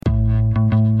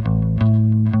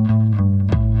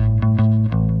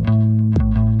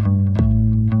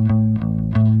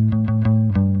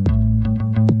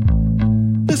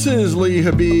is Lee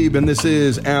Habib, and this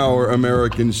is Our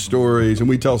American Stories, and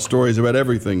we tell stories about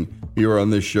everything here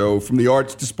on this show, from the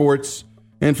arts to sports,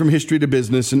 and from history to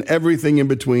business, and everything in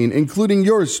between, including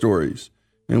your stories.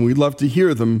 And we'd love to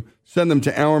hear them. Send them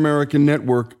to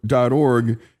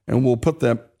ouramericannetwork.org, and we'll put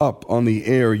them up on the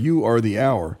air. You are the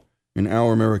hour in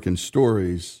Our American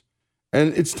Stories.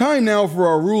 And it's time now for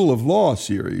our Rule of Law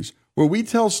series, where we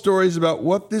tell stories about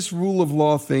what this rule of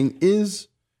law thing is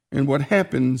and what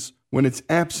happens when it's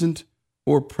absent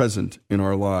or present in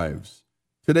our lives.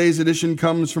 Today's edition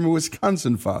comes from a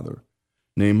Wisconsin father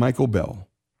named Michael Bell.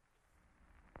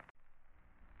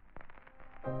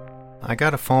 I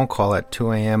got a phone call at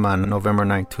 2 a.m. on November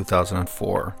 9,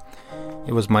 2004.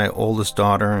 It was my oldest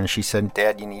daughter, and she said,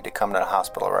 "Dad, you need to come to the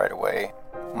hospital right away.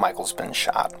 Michael's been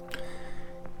shot."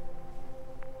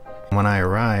 When I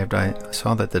arrived, I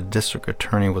saw that the district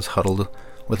attorney was huddled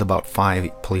with about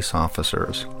 5 police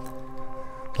officers.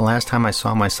 The last time I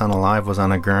saw my son alive was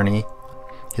on a gurney.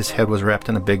 His head was wrapped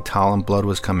in a big towel and blood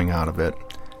was coming out of it.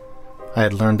 I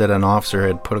had learned that an officer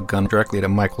had put a gun directly to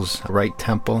Michael's right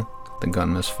temple. The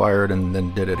gun misfired and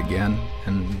then did it again,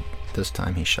 and this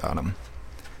time he shot him.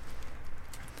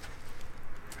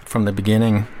 From the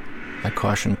beginning, I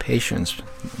cautioned patience,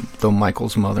 though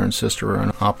Michael's mother and sister were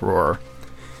in uproar.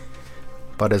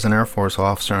 But as an Air Force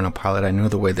officer and a pilot, I knew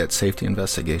the way that safety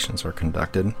investigations are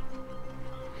conducted.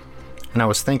 And I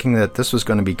was thinking that this was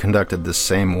going to be conducted the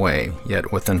same way,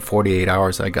 yet within 48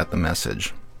 hours I got the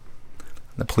message.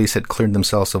 The police had cleared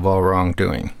themselves of all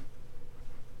wrongdoing.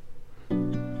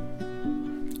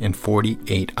 In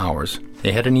 48 hours.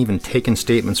 They hadn't even taken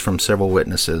statements from several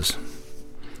witnesses.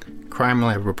 Crime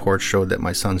lab reports showed that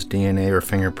my son's DNA or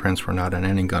fingerprints were not in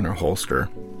any gun or holster,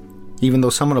 even though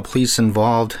some of the police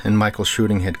involved in Michael's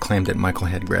shooting had claimed that Michael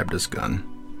had grabbed his gun.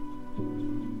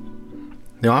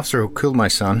 The officer who killed my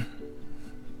son,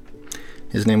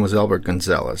 his name was Albert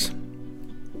Gonzalez.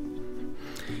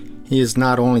 He is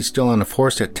not only still on the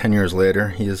force yet 10 years later,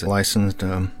 he is a licensed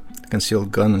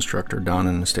concealed gun instructor down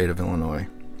in the state of Illinois.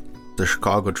 The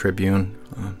Chicago Tribune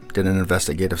did an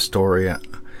investigative story,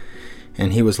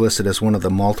 and he was listed as one of the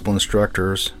multiple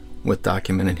instructors with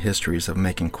documented histories of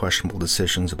making questionable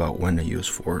decisions about when to use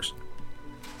force.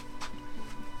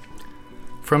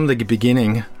 From the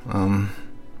beginning, I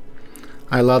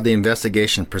allowed the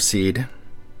investigation to proceed.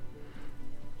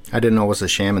 I didn't know it was a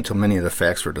sham until many of the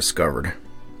facts were discovered.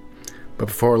 But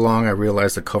before long, I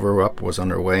realized the cover-up was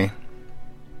underway.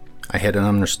 I hadn't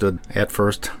understood at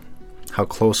first how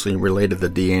closely related the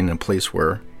DA and the police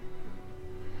were.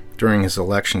 During his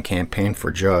election campaign for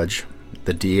judge,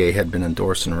 the DA had been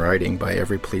endorsed in writing by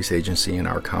every police agency in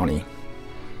our county.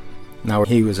 Now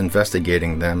he was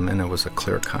investigating them, and it was a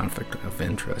clear conflict of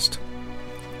interest.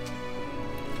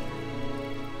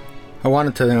 I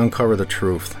wanted to uncover the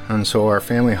truth, and so our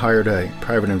family hired a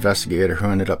private investigator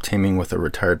who ended up teaming with a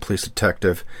retired police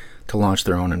detective to launch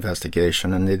their own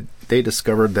investigation, and they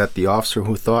discovered that the officer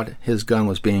who thought his gun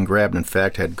was being grabbed, in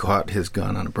fact, had caught his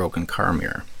gun on a broken car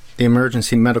mirror. The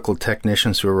emergency medical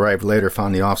technicians who arrived later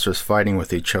found the officers fighting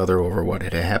with each other over what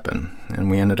had happened,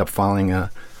 and we ended up filing a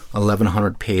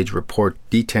 1,100-page report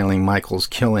detailing Michael's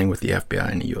killing with the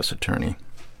FBI and the U.S. Attorney.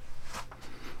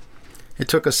 It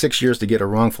took us 6 years to get a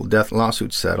wrongful death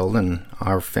lawsuit settled, and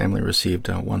our family received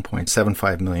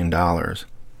 $1.75 million.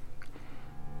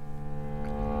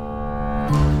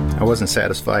 I wasn't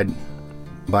satisfied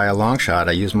by a long shot.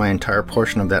 I used my entire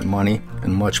portion of that money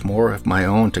and much more of my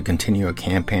own to continue a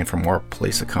campaign for more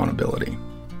police accountability.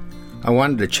 I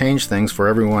wanted to change things for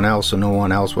everyone else so no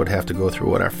one else would have to go through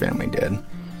what our family did.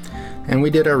 And we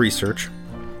did our research.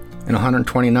 In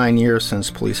 129 years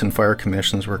since police and fire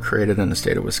commissions were created in the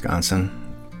state of Wisconsin,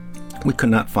 we could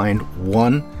not find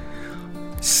one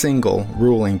single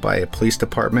ruling by a police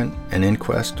department, an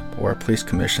inquest, or a police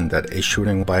commission that a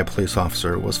shooting by a police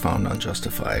officer was found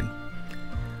unjustified.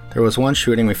 There was one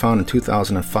shooting we found in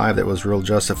 2005 that was ruled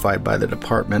justified by the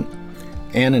department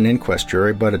and an inquest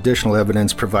jury, but additional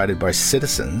evidence provided by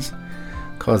citizens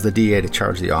caused the DA to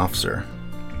charge the officer.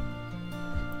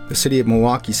 The city of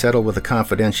Milwaukee settled with a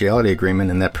confidentiality agreement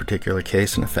in that particular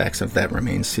case, and the facts of that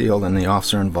remain sealed, and the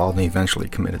officer involved eventually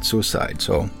committed suicide,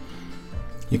 so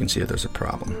you can see that there's a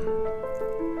problem.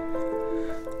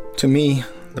 To me,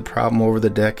 the problem over the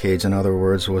decades, in other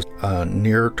words, was a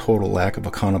near total lack of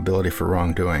accountability for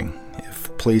wrongdoing. If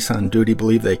police on duty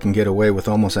believe they can get away with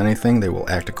almost anything, they will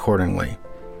act accordingly.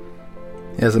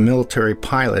 As a military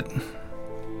pilot,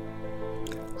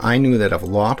 I knew that if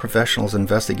law professionals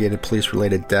investigated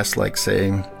police-related deaths, like, say,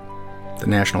 the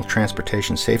National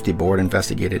Transportation Safety Board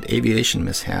investigated aviation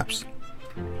mishaps,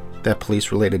 that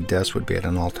police-related deaths would be at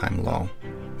an all-time low.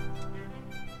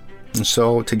 And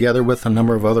so, together with a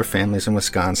number of other families in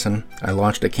Wisconsin, I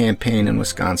launched a campaign in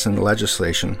Wisconsin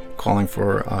legislation calling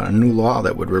for a new law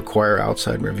that would require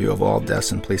outside review of all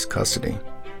deaths in police custody.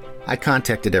 I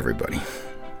contacted everybody.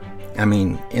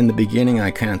 In the beginning,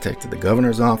 I contacted the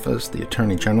governor's office, the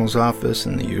attorney general's office,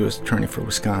 and the U.S. attorney for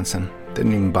Wisconsin.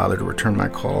 Didn't even bother to return my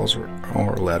calls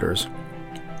or letters.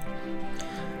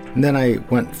 And then I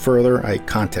went further. I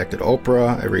contacted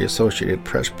Oprah, every Associated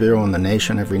Press bureau in the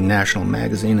nation, every national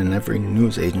magazine, and every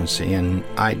news agency, and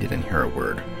I didn't hear a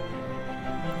word.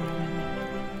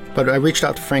 But I reached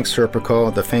out to Frank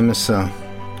Serpico, the famous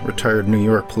retired New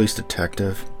York police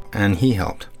detective, and he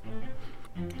helped.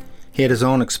 He had his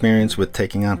own experience with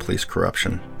taking on police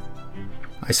corruption.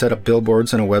 I set up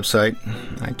billboards and a website.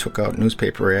 I took out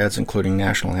newspaper ads, including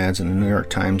national ads in the New York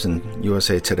Times and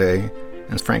USA Today,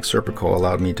 and Frank Serpico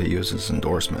allowed me to use his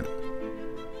endorsement.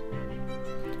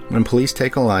 When police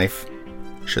take a life,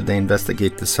 should they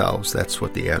investigate themselves? That's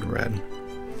what the ad read.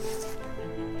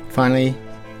 Finally,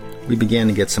 we began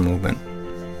to get some movement.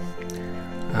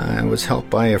 I was helped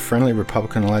by a friendly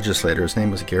Republican legislator. His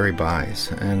name was Gary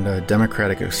Buys, and a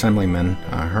Democratic assemblyman.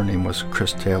 Her name was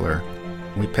Chris Taylor.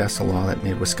 We passed a law that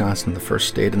made Wisconsin the first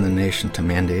state in the nation to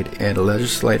mandate at a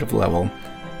legislative level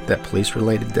that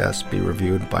police-related deaths be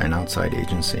reviewed by an outside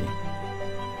agency.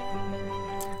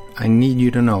 I need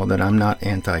you to know that I'm not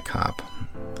anti-cop,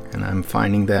 and I'm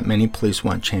finding that many police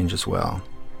want change as well.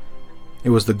 It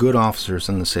was the good officers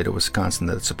in the state of Wisconsin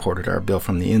that supported our bill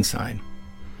from the inside,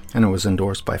 and it was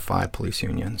endorsed by 5 police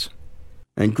unions.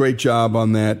 And great job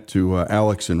on that to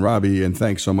Alex and Robbie, and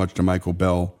thanks so much to Michael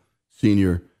Bell,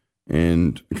 Sr.,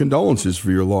 and condolences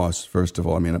for your loss, first of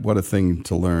all. What a thing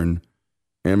to learn.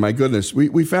 And my goodness,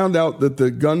 we found out that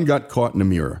the gun got caught in a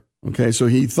mirror. Okay, so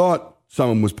he thought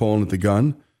someone was pulling at the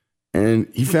gun, and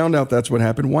he found out that's what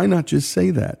happened. Why not just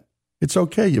say that? It's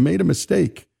okay. You made a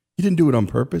mistake. You didn't do it on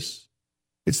purpose.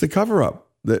 It's the cover-up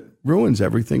that ruins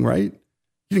everything, right?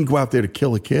 You didn't go out there to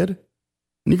kill a kid,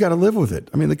 and you got to live with it.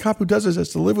 The cop who does this has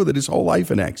to live with it his whole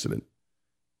life, an accident.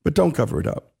 But don't cover it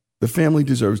up. The family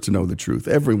deserves to know the truth.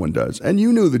 Everyone does. And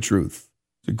you knew the truth.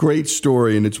 It's a great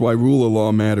story, and it's why rule of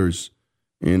law matters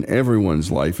in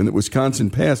everyone's life, and that Wisconsin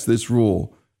passed this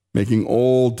rule, making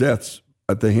all deaths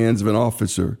at the hands of an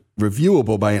officer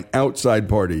reviewable by an outside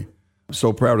party. I'm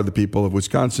so proud of the people of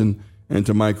Wisconsin and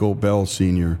to Michael Bell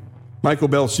Sr. Michael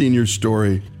Bell Sr.'s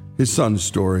story, his son's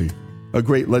story, a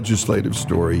great legislative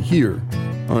story here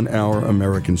on Our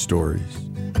American Stories.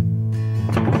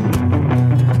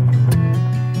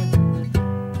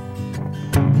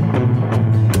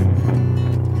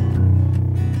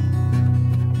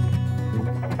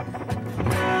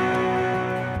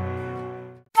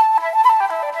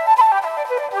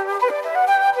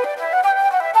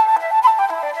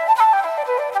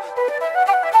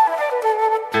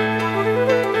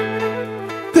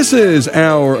 This is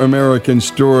Our American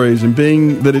Stories, and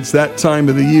being that it's that time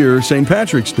of the year, St.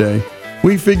 Patrick's Day,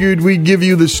 we figured we'd give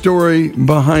you the story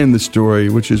behind the story,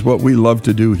 which is what we love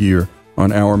to do here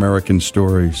on Our American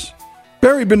Stories.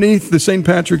 Buried beneath the St.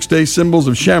 Patrick's Day symbols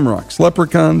of shamrocks,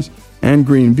 leprechauns, and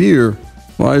green beer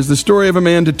lies the story of a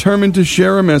man determined to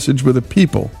share a message with a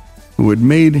people who had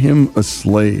made him a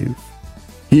slave.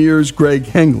 Here's Greg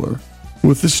Hengler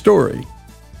with the story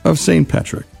of St.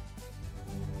 Patrick.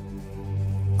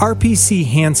 R.P.C.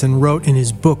 Hansen wrote in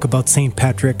his book about St.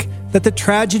 Patrick that the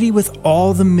tragedy with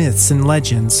all the myths and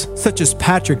legends, such as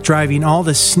Patrick driving all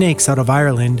the snakes out of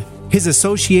Ireland, his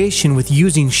association with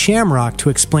using shamrock to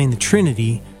explain the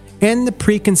Trinity, and the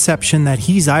preconception that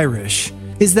he's Irish,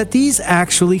 is that these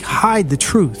actually hide the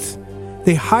truth.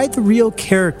 They hide the real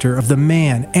character of the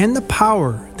man and the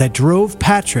power that drove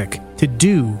Patrick to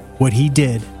do what he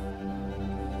did.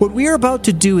 What we are about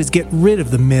to do is get rid of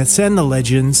the myths and the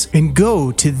legends and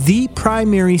go to the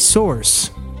primary source,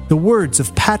 the words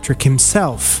of Patrick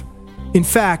himself. In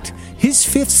fact, his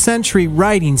 5th century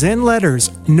writings and letters,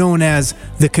 known as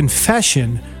the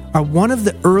Confession, are one of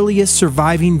the earliest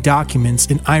surviving documents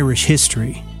in Irish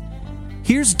history.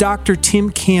 Here's Dr. Tim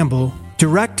Campbell,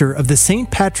 director of the St.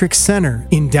 Patrick Centre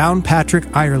in Downpatrick,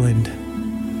 Ireland.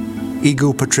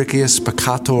 Ego Patricius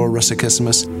peccator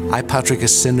russicissimus, I Patrick a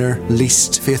sinner,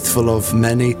 least faithful of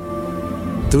many.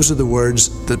 Those are the words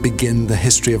that begin the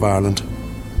history of Ireland.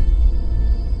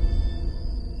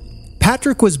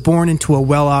 Patrick was born into a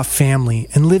well-off family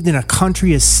and lived in a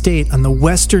country estate on the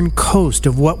western coast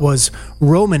of what was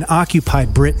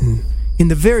Roman-occupied Britain in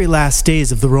the very last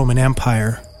days of the Roman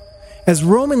Empire. As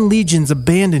Roman legions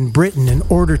abandoned Britain in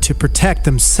order to protect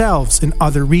themselves and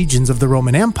other regions of the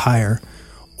Roman Empire,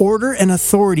 order and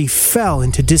authority fell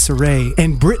into disarray,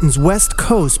 and Britain's west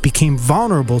coast became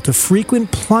vulnerable to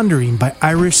frequent plundering by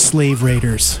Irish slave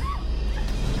raiders.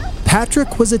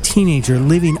 Patrick was a teenager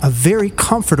living a very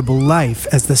comfortable life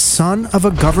as the son of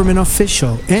a government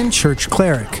official and church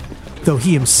cleric, though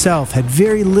he himself had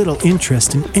very little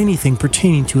interest in anything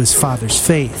pertaining to his father's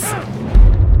faith.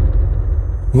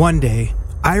 One day,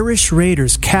 Irish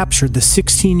raiders captured the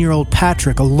 16-year-old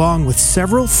Patrick along with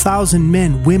several thousand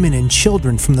men, women, and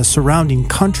children from the surrounding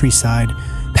countryside,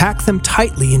 packed them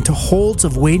tightly into holds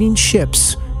of waiting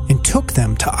ships, and took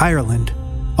them to Ireland,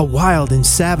 a wild and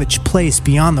savage place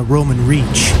beyond the Roman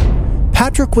reach.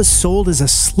 Patrick was sold as a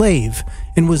slave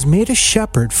and was made a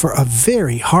shepherd for a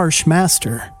very harsh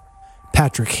master.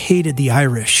 Patrick hated the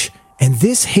Irish, and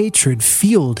this hatred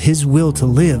fueled his will to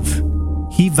live.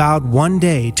 He vowed one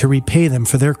day to repay them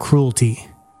for their cruelty.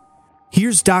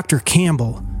 Here's Dr.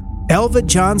 Campbell, Elva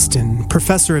Johnston,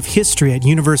 professor of history at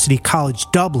University College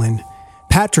Dublin,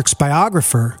 Patrick's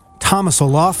biographer, Thomas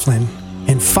O'Loughlin,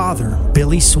 and Father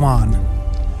Billy Swan.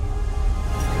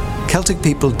 Celtic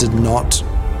people did not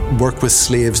work with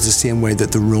slaves the same way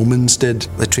that the Romans did.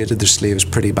 They treated their slaves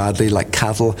pretty badly, like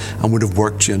cattle, and would have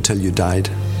worked you until you died.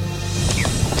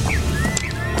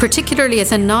 Particularly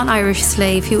as a non-Irish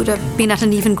slave, he would have been at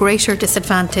an even greater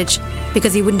disadvantage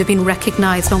because he wouldn't have been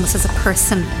recognised almost as a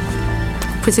person.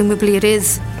 Presumably it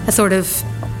is a sort of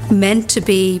meant to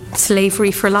be slavery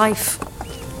for life.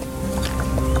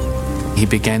 He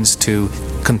begins to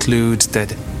conclude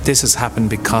that this has happened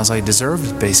because I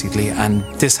deserved it, basically, and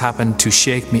this happened to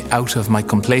shake me out of my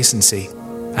complacency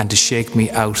and to shake me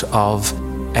out of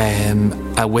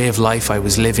a way of life I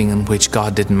was living in which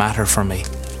God didn't matter for me.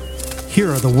 Here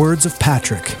are the words of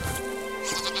Patrick.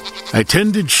 I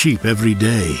tended sheep every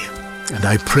day, and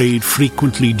I prayed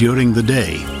frequently during the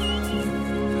day.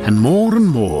 And more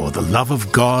the love of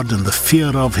God and the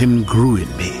fear of Him grew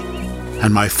in me,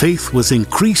 and my faith was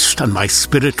increased and my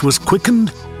spirit was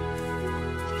quickened,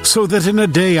 so that in a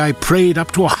day I prayed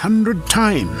up to 100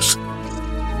 times,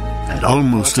 and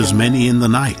almost as many in the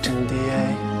night.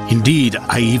 Indeed,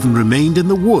 I even remained in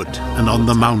the wood and on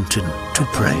the mountain to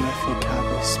pray.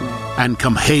 And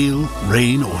come hail,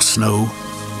 rain, or snow,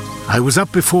 I was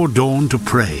up before dawn to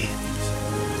pray.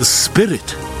 The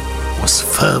Spirit was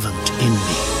fervent in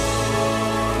me.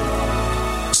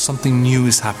 Something new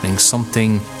is happening,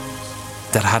 something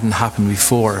that hadn't happened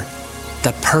before.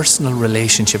 That personal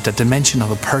relationship, that dimension of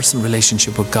a personal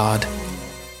relationship with God.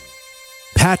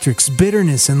 Patrick's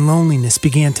bitterness and loneliness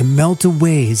began to melt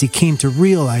away as he came to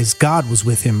realize God was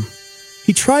with him.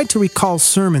 He tried to recall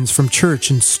sermons from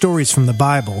church and stories from the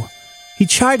Bible. He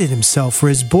chided himself for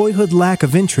his boyhood lack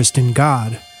of interest in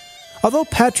God. Although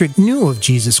Patrick knew of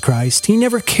Jesus Christ, he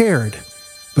never cared.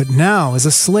 But now, as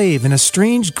a slave in a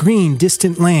strange, green,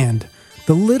 distant land,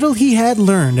 the little he had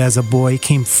learned as a boy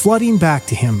came flooding back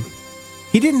to him.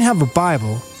 He didn't have a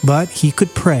Bible, but he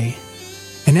could pray.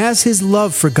 And as his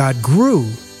love for God grew,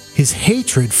 his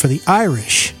hatred for the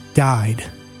Irish died.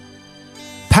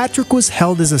 Patrick was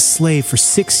held as a slave for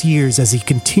 6 years as he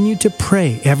continued to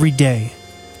pray every day.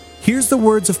 Here's the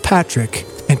words of Patrick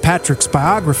and Patrick's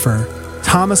biographer,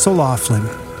 Thomas O'Loughlin.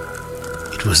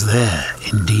 It was there,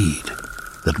 indeed,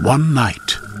 that one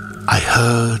night I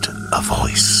heard a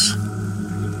voice.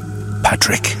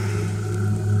 Patrick,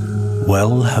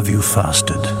 well have you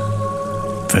fasted.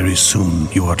 Very soon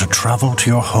you are to travel to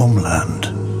your homeland.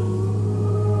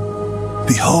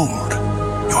 Behold,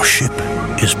 your ship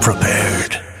is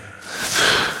prepared.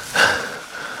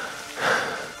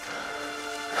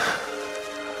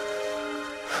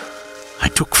 I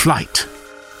took flight,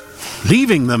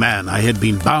 leaving the man I had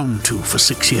been bound to for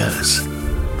 6 years.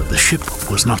 But the ship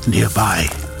was not nearby,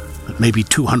 but maybe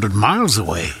 200 miles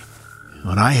away,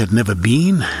 where I had never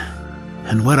been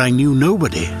and where I knew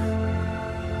nobody.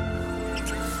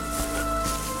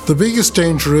 The biggest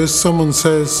danger is someone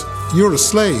says, "You're a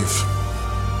slave.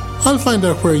 I'll find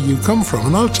out where you come from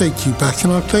and I'll take you back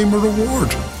and I'll claim a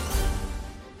reward."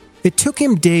 It took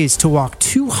him days to walk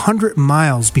 200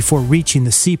 miles before reaching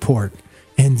the seaport,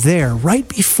 and there, right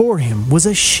before him, was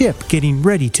a ship getting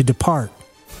ready to depart.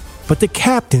 But the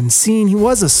captain, seeing he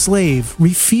was a slave,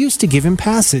 refused to give him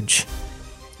passage.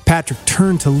 Patrick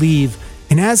turned to leave,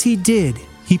 and as he did,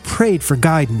 he prayed for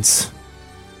guidance.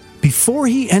 Before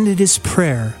he ended his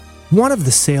prayer, one of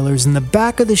the sailors in the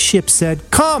back of the ship said,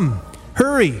 "Come,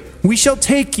 hurry, we shall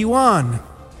take you on."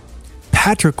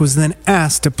 Patrick was then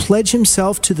asked to pledge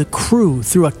himself to the crew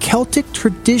through a Celtic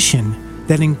tradition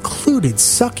that included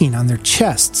sucking on their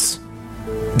chests.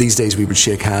 These days we would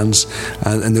shake hands,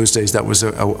 and in those days that was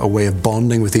a way of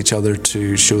bonding with each other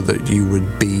to show that you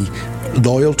would be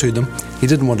loyal to them. He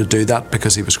didn't want to do that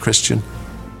because he was Christian.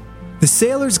 The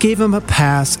sailors gave him a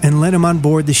pass and let him on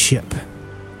board the ship.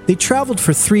 They traveled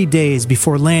for 3 days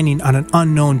before landing on an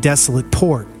unknown desolate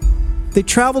port. They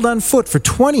traveled on foot for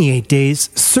 28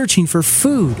 days, searching for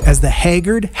food as the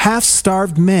haggard,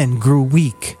 half-starved men grew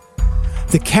weak.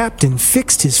 The captain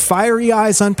fixed his fiery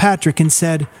eyes on Patrick and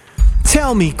said,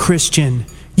 "Tell me, Christian,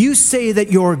 you say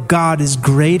that your God is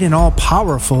great and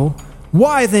all-powerful.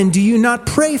 Why then do you not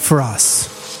pray for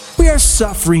us? We are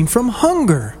suffering from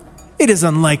hunger. It is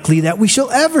unlikely that we shall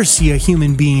ever see a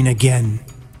human being again."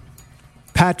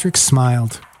 Patrick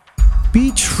smiled.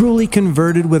 "Be truly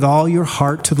converted with all your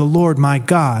heart to the Lord my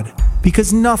God,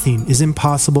 because nothing is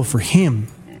impossible for him."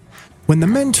 When the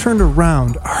men turned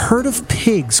around, a herd of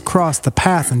pigs crossed the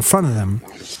path in front of them.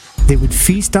 They would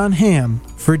feast on ham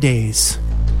for days.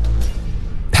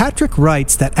 Patrick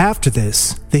writes that after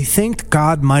this, they thanked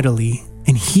God mightily,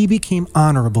 and he became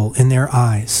honorable in their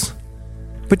eyes.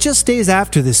 But just days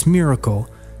after this miracle,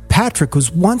 Patrick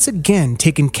was once again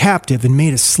taken captive and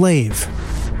made a slave.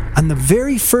 On the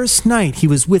very first night he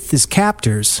was with his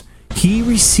captors, he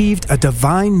received a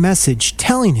divine message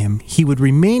telling him he would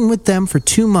remain with them for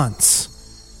 2 months.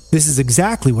 This is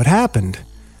exactly what happened.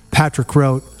 Patrick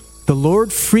wrote, "The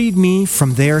Lord freed me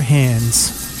from their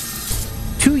hands."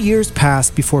 2 years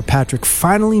passed before Patrick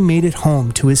finally made it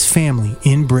home to his family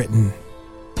in Britain.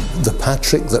 The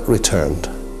Patrick that returned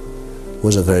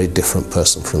was a very different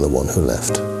person from the one who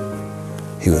left.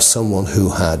 He was someone who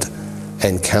had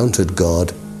encountered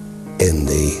God in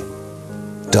the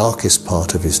darkest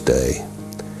part of his day,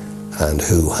 and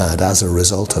who had, as a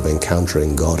result of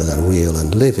encountering God in a real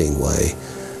and living way,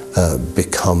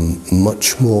 become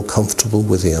much more comfortable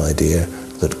with the idea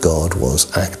that God was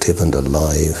active and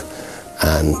alive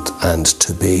and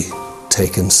to be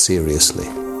taken seriously.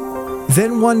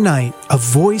 Then one night, a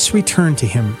voice returned to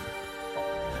him.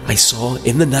 "I saw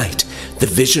in the night the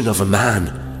vision of a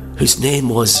man whose name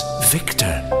was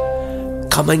Victor,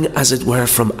 coming as it were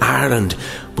from Ireland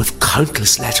with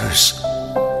countless letters.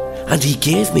 And he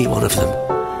gave me one of them,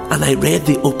 and I read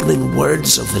the opening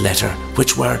words of the letter,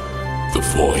 which were, 'The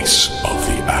voice of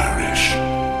the Irish.'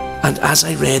 And as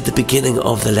I read the beginning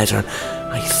of the letter,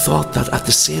 I thought that at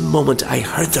the same moment I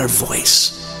heard their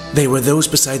voice. They were those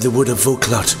beside the wood of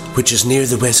Vauclot, which is near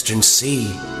the western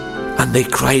sea, and they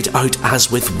cried out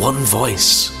as with one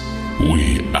voice,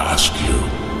 'We ask you,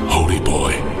 holy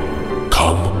boy,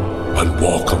 come and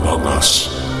walk among us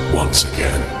once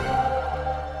again.'"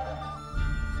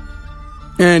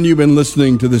 And you've been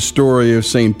listening to the story of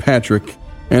St. Patrick,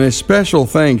 and a special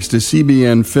thanks to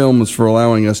CBN Films for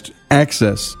allowing us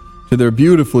access to their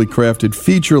beautifully crafted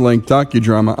feature-length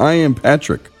docudrama, I Am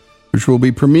Patrick, which will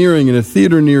be premiering in a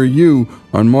theater near you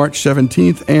on March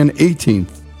 17th and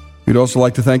 18th. We'd also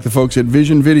like to thank the folks at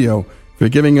Vision Video for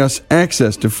giving us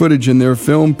access to footage in their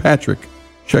film Patrick.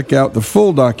 Check out the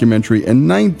full documentary and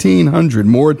 1,900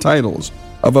 more titles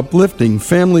of uplifting,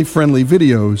 family-friendly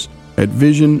videos at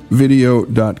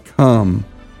visionvideo.com.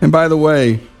 And by the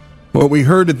way, what we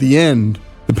heard at the end,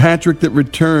 the Patrick that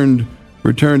returned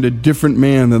a different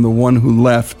man than the one who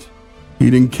left.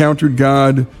 He'd encountered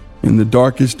God in the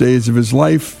darkest days of his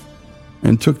life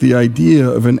and took the idea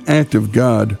of an act of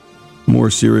God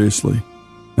more seriously.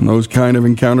 And those kind of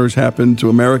encounters happen to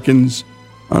Americans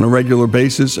on a regular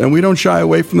basis, and we don't shy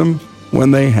away from them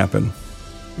when they happen.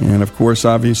 And of course,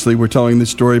 obviously, we're telling this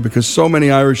story because so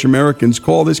many Irish Americans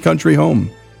call this country home,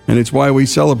 and it's why we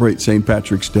celebrate St.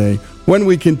 Patrick's Day when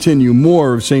we continue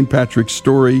more of St. Patrick's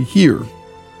story here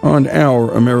on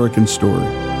Our American Story.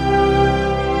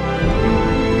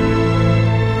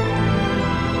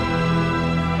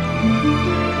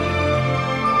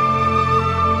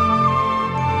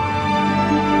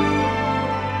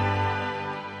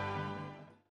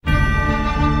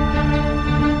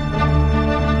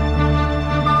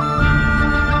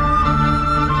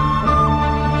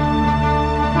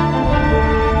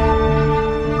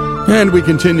 And we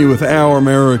continue with Our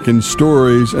American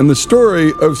Stories and the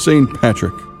story of St.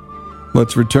 Patrick.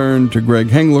 Let's return to Greg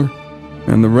Hengler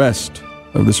and the rest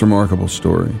of this remarkable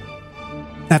story.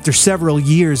 After several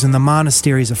years in the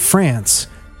monasteries of France,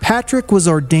 Patrick was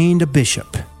ordained a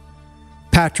bishop.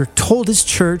 Patrick told his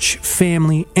church,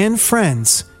 family, and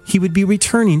friends he would be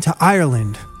returning to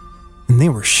Ireland, and they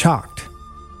were shocked.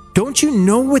 "Don't you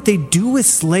know what they do with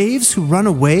slaves who run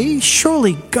away?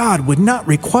 Surely God would not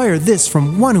require this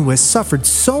from one who has suffered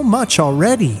so much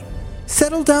already.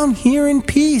 Settle down here in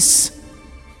peace."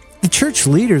 The church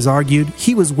leaders argued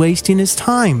he was wasting his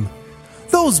time.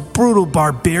 "Those brutal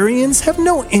barbarians have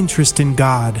no interest in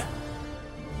God."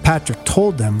 Patrick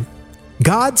told them,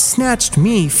 "God snatched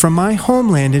me from my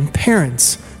homeland and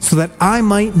parents so that I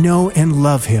might know and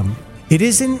love him. It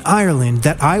is in Ireland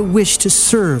that I wish to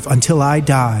serve until I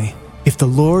die, if the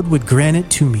Lord would grant it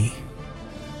to me."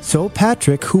 So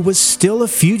Patrick, who was still a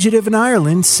fugitive in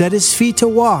Ireland, set his feet to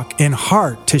walk and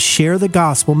heart to share the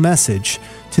gospel message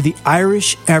to the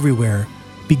Irish everywhere,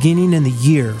 beginning in the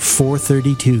year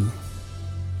 432.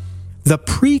 The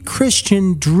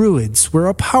pre-Christian Druids were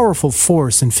a powerful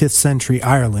force in 5th century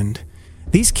Ireland.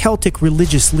 These Celtic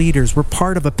religious leaders were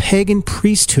part of a pagan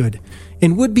priesthood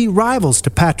and would be rivals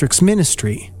to Patrick's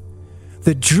ministry.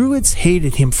 The Druids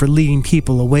hated him for leading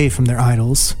people away from their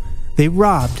idols. They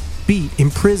robbed, beat,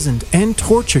 imprisoned, and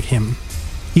tortured him.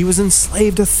 He was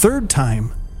enslaved a 3rd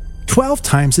time. 12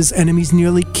 times his enemies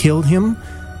nearly killed him,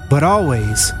 but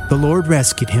always the Lord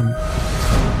rescued him.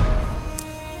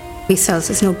 He sells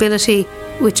his nobility,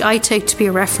 which I take to be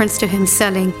a reference to him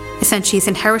selling essentially his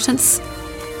inheritance.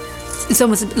 It's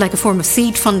almost like a form of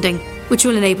seed funding, which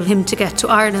will enable him to get to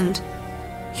Ireland.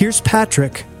 Here's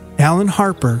Patrick, Alan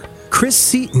Harper, Chris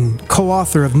Seaton,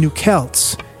 co-author of New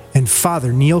Celts, and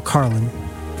Father Neil Carlin.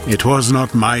 It was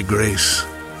not my grace,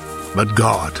 but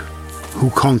God, who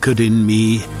conquered in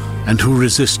me and who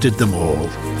resisted them all,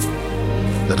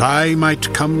 that I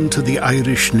might come to the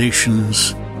Irish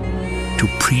nations to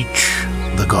preach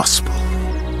the gospel.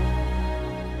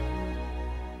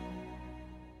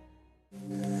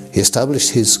 He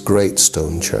established his great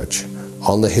stone church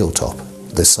on the hilltop.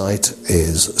 The site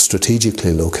is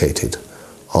strategically located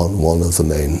on one of the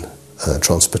main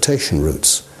transportation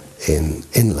routes in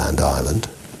inland Ireland.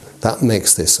 That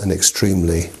makes this an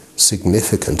extremely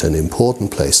significant and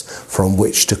important place from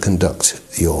which to conduct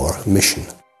your mission.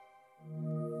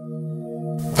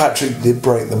 Patrick did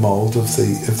break the mould of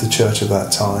the church of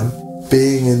that time.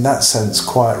 Being in that sense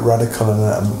quite radical and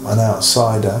an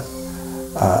outsider,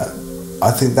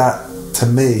 I think that to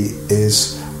me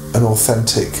is an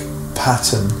authentic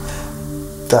pattern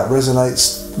that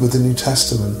resonates with the New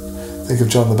Testament. Think of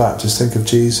John the Baptist, think of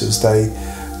Jesus. They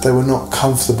were not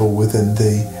comfortable within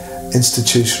the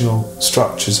institutional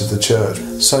structures of the church.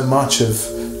 So much of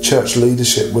church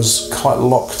leadership was quite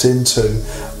locked into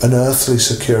an earthly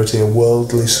security, a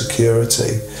worldly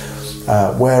security,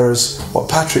 whereas what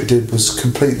Patrick did was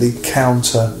completely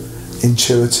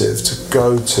counterintuitive, to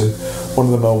go to one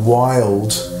of the more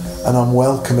wild and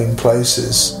unwelcoming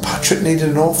places. Patrick needed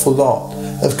an awful lot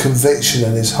of conviction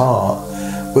in his heart,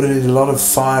 but he needed a lot of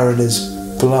fire in his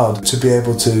blood to be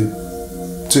able to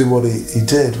do what he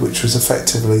did, which was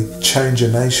effectively change a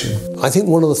nation. I think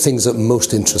one of the things that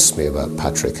most interests me about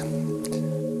Patrick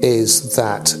is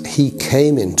that he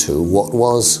came into what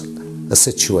was a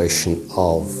situation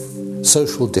of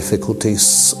social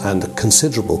difficulties and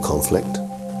considerable conflict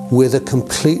with a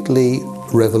completely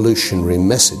revolutionary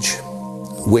message,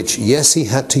 which, yes, he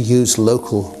had to use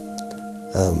local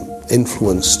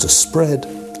influence to spread,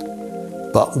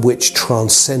 but which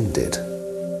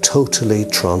totally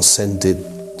transcended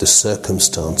the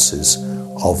circumstances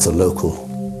of the local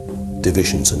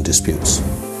divisions and disputes.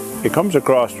 He comes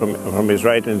across from his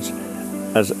writings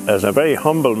as a very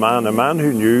humble man, a man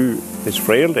who knew his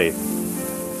frailty,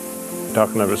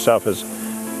 talking of himself as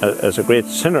a great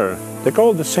sinner, like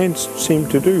all the saints seem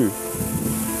to do.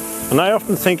 And I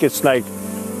often think it's like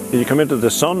you come into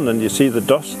the sun and you see the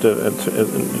dust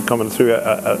coming through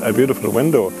a beautiful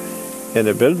window in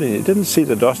a building. You didn't see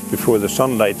the dust before the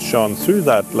sunlight shone through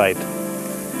that light.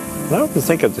 And I often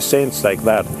think of the saints like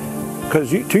that,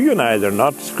 because to you and I, they're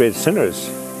not great sinners.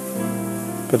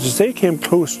 But as they came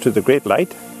close to the great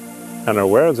light and are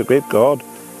aware of the great God,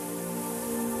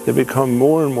 they become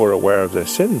more and more aware of their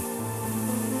sin,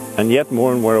 and yet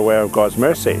more and more aware of God's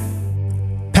mercy.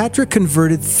 Patrick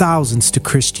converted thousands to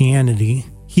Christianity.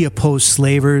 He opposed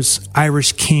slavers,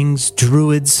 Irish kings,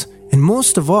 druids, and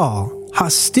most of all,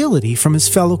 hostility from his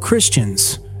fellow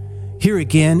Christians. Here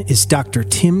again is Dr.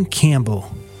 Tim Campbell.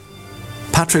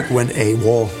 Patrick went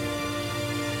AWOL,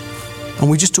 and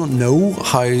we just don't know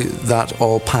how that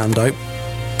all panned out.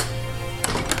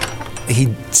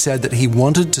 He said that he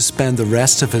wanted to spend the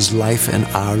rest of his life in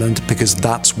Ireland because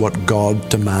that's what God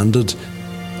demanded.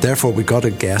 Therefore, we got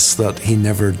to guess that he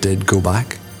never did go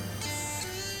back.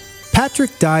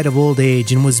 Patrick died of old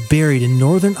age and was buried in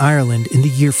Northern Ireland in the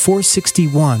year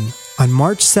 461 on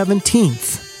March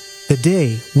 17th, the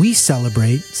day we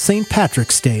celebrate St.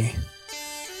 Patrick's Day.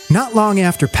 Not long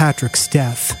after Patrick's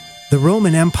death, the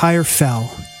Roman Empire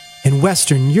fell, and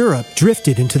Western Europe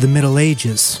drifted into the Middle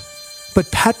Ages.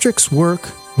 But Patrick's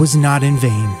work was not in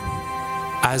vain.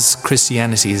 As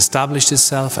Christianity established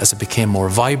itself, as it became more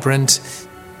vibrant,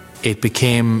 it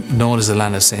became known as the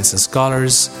land of saints and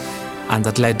scholars, and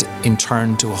that led in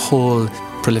turn to a whole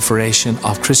proliferation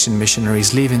of Christian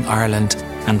missionaries leaving Ireland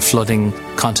and flooding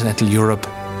continental Europe.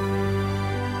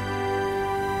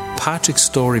 Patrick's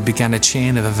story began a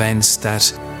chain of events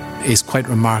that is quite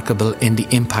remarkable in the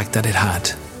impact that it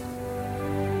had.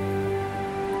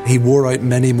 He wore out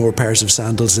many more pairs of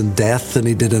sandals in death than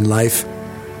he did in life.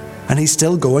 And he's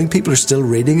still going. People are still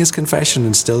reading his confession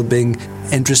and still being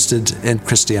interested in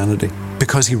Christianity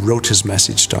because he wrote his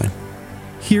message down.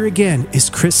 Here again is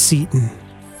Chris Seaton.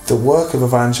 The work of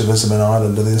evangelism in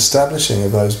Ireland and the establishing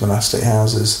of those monastic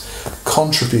houses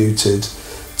contributed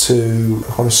to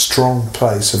quite a strong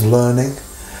place of learning,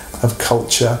 of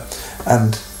culture,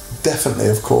 and definitely,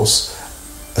 of course,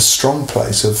 a strong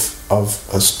place of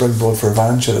a springboard for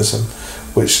evangelism,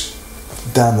 which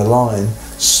down the line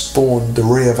spawned the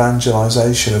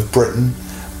re-evangelization of Britain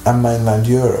and mainland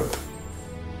Europe.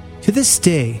 To this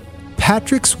day,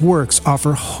 Patrick's works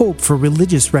offer hope for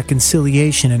religious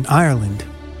reconciliation in Ireland.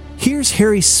 Here's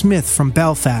Harry Smith from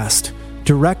Belfast,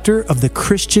 director of the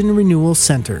Christian Renewal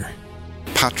Centre.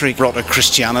 Patrick brought a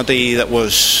Christianity that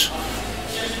was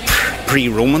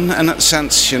pre-Roman in its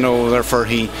sense, therefore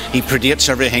he predates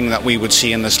everything that we would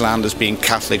see in this land as being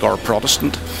Catholic or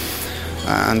Protestant.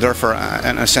 And therefore,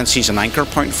 in a sense, he's an anchor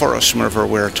point for us whenever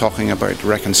we're talking about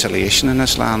reconciliation in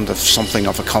this land, of something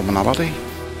of a commonality.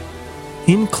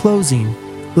 In closing,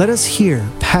 let us hear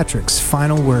Patrick's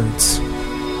final words.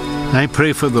 I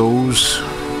pray for those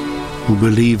who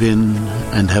believe in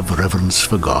and have reverence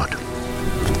for God.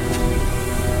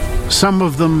 Some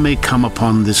of them may come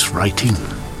upon this writing,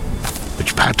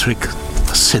 which Patrick,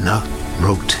 a sinner,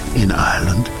 wrote in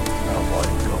Ireland.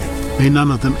 May none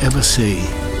of them ever say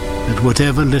that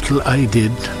whatever little I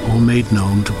did or made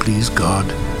known to please God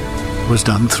was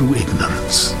done through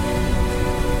ignorance.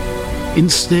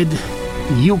 Instead,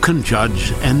 you can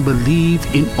judge and believe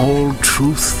in all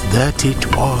truth that it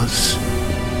was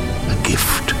a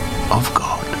gift of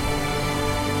God.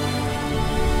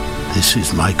 This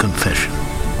is my confession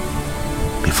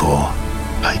before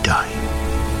I die.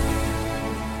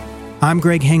 I'm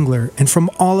Greg Hengler, and from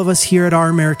all of us here at Our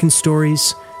American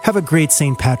Stories, have a great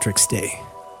St. Patrick's Day.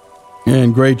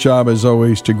 And great job, as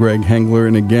always, to Greg Hengler.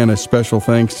 And again, a special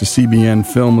thanks to CBN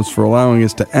Films for allowing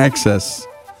us to access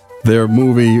their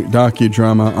movie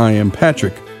docudrama, I Am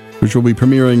Patrick, which will be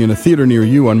premiering in a theater near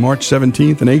you on March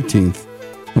 17th and 18th.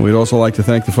 And we'd also like to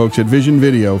thank the folks at Vision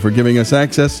Video for giving us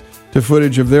access to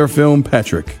footage of their film,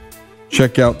 Patrick.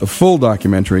 Check out the full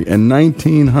documentary and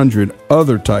 1,900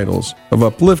 other titles of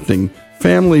uplifting,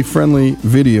 family-friendly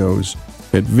videos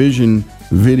at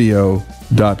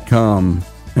visionvideo.com.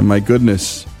 And my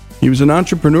goodness, he was an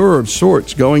entrepreneur of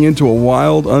sorts, going into a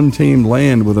wild, untamed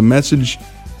land with a message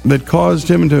that caused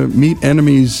him to meet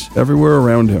enemies everywhere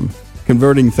around him,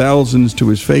 converting thousands to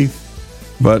his faith,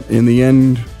 but in the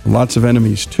end, lots of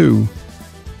enemies too.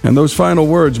 And those final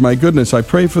words, my goodness, I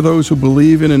pray for those who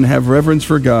believe in and have reverence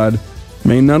for God.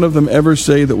 May none of them ever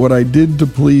say that what I did to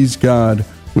please God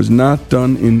was not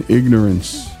done in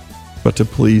ignorance, but to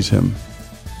please him.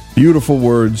 Beautiful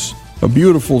words, a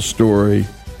beautiful story,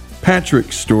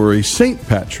 Patrick's story, St.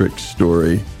 Patrick's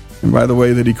story. And by the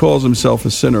way, that he calls himself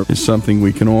a sinner is something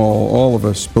we can all of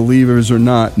us, believers or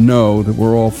not, know that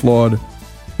we're all flawed.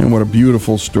 And what a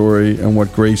beautiful story and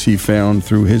what grace he found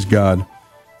through his God.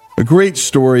 A great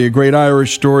story, a great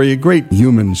Irish story, a great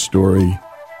human story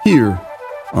here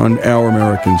on Our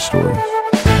American Stories.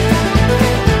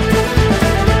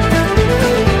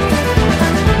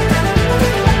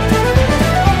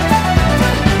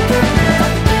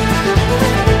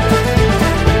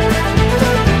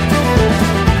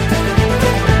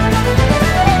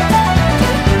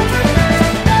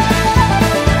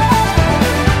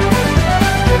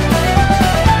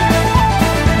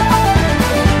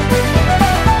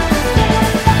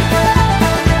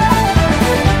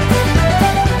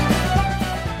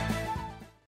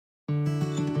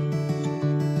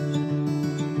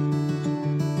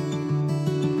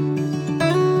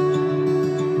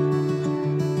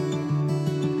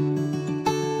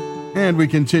 And we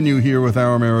continue here with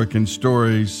Our American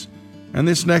Stories. And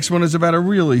this next one is about a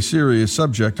really serious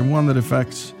subject and one that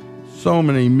affects so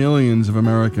many millions of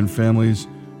American families.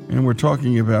 And we're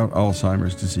talking about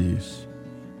Alzheimer's disease.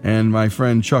 And my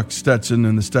friend Chuck Stetson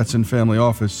in the Stetson Family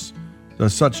Office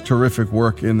does such terrific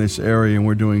work in this area. And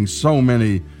we're doing so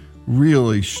many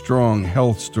really strong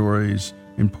health stories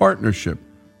in partnership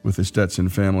with the Stetson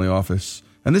Family Office.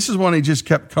 And this is one he just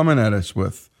kept coming at us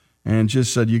with. And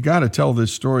just said, you got to tell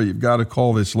this story. You've got to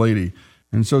call this lady.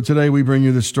 And so today we bring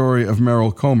you the story of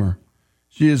Meryl Comer.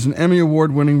 She is an Emmy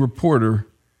Award-winning reporter.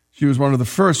 She was one of the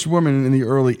first women in the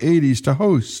early 80s to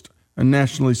host a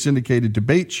nationally syndicated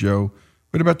debate show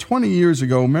But about 20 years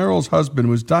ago, Meryl's husband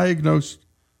was diagnosed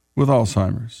with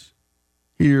Alzheimer's.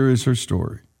 Here is her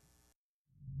story.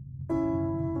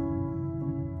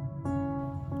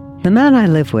 The man I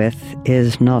live with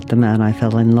is not the man I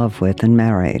fell in love with and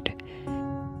married.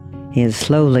 He has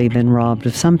slowly been robbed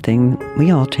of something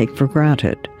we all take for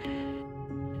granted: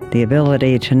 the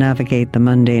ability to navigate the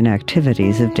mundane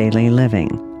activities of daily living: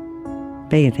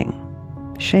 bathing,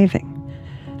 shaving,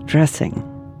 dressing,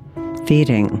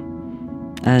 feeding,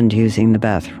 and using the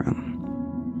bathroom.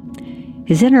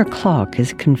 His inner clock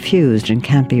is confused and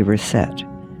can't be reset.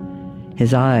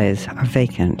 His eyes are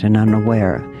vacant and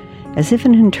unaware, as if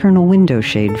an internal window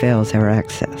shade veils our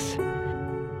access.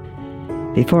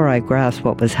 Before I grasped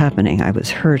what was happening, I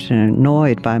was hurt and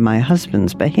annoyed by my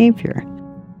husband's behavior.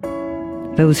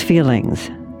 Those feelings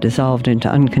dissolved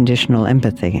into unconditional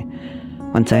empathy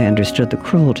once I understood the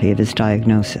cruelty of his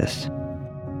diagnosis: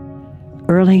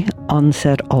 early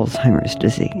onset Alzheimer's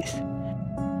disease.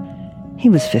 He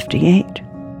was 58.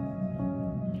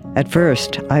 At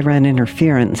first, I ran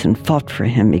interference and fought for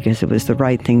him because it was the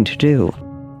right thing to do.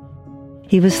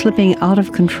 He was slipping out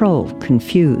of control,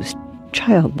 confused,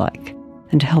 childlike,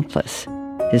 and helpless,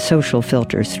 his social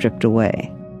filters stripped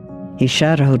away. He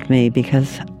shadowed me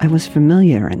because I was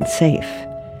familiar and safe,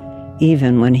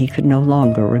 even when he could no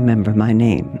longer remember my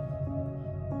name.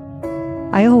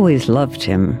 I always loved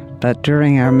him, but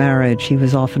during our marriage he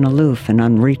was often aloof and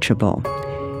unreachable.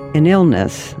 In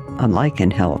illness, unlike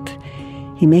in health,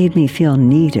 he made me feel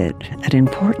needed and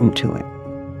important to him.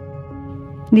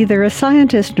 Neither a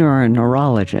scientist nor a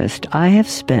neurologist, I have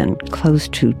spent close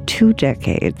to 2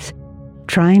 decades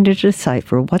trying to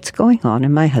decipher what's going on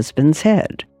in my husband's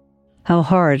head. How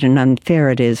hard and unfair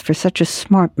it is for such a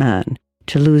smart man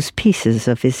to lose pieces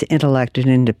of his intellect and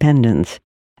independence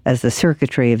as the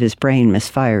circuitry of his brain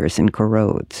misfires and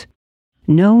corrodes.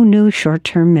 No new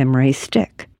short-term memories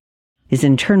stick. His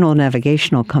internal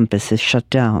navigational compass is shut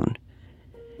down.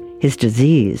 His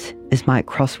disease is my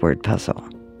crossword puzzle.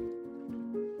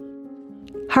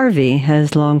 Harvey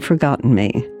has long forgotten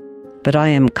me, but I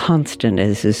am constant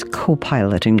as his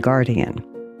co-pilot and guardian.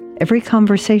 Every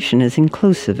conversation is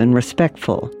inclusive and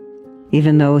respectful,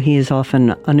 even though he is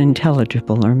often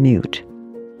unintelligible or mute.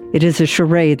 It is a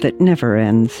charade that never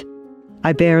ends.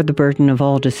 I bear the burden of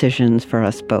all decisions for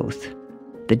us both.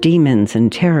 The demons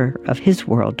and terror of his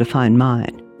world define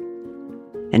mine.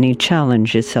 Any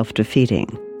challenge is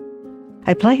self-defeating.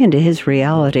 I play into his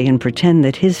reality and pretend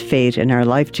that his fate and our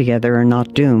life together are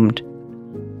not doomed.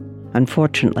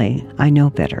 Unfortunately, I know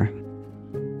better.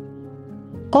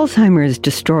 Alzheimer's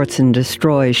distorts and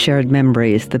destroys shared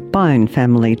memories that bind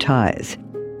family ties.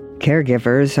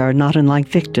 Caregivers are not unlike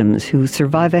victims who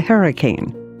survive a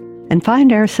hurricane and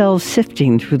find ourselves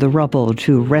sifting through the rubble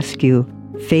to rescue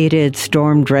faded,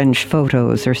 storm-drenched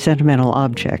photos or sentimental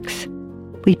objects.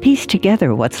 We piece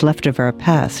together what's left of our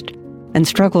past and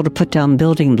struggle to put down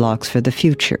building blocks for the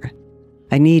future.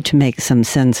 I need to make some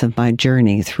sense of my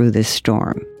journey through this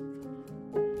storm.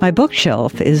 My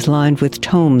bookshelf is lined with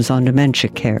tomes on dementia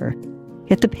care,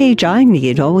 yet the page I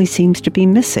need always seems to be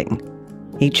missing.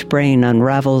 Each brain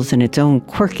unravels in its own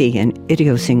quirky and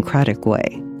idiosyncratic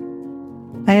way.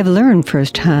 I have learned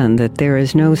firsthand that there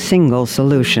is no single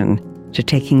solution to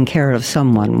taking care of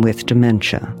someone with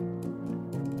dementia.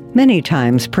 Many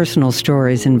times, personal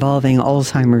stories involving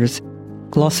Alzheimer's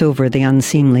gloss over the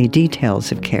unseemly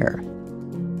details of care.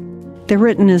 They're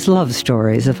written as love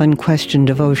stories of unquestioned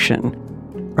devotion,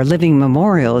 or living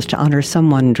memorials to honor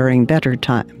someone during better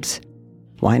times.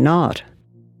 Why not?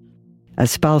 As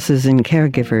spouses and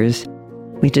caregivers,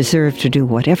 we deserve to do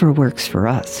whatever works for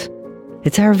us.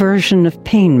 It's our version of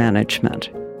pain management.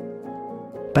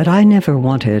 But I never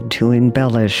wanted to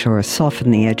embellish or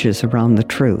soften the edges around the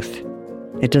truth.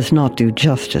 It does not do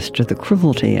justice to the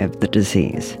cruelty of the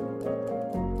disease.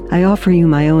 I offer you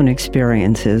my own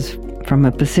experiences from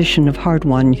a position of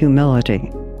hard-won humility.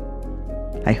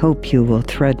 I hope you will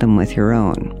thread them with your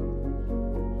own.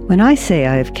 When I say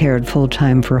I have cared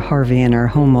full-time for Harvey in our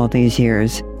home all these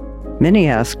years, many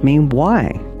ask me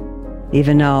why.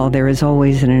 Even now, there is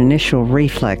always an initial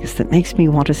reflex that makes me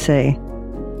want to say,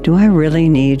 do I really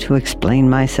need to explain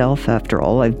myself after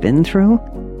all I've been through?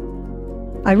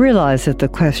 I realize that the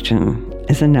question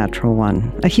is a natural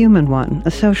one, a human one,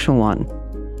 a social one.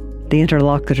 The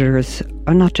interlocutors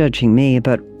are not judging me,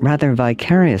 but rather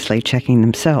vicariously checking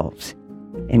themselves.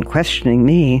 In questioning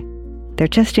me, they're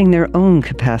testing their own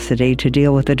capacity to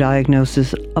deal with the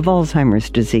diagnosis of Alzheimer's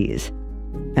disease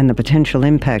and the potential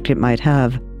impact it might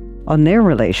have on their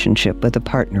relationship with a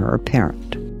partner or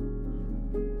parent.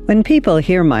 When people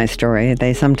hear my story,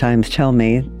 they sometimes tell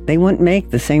me they wouldn't make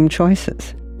the same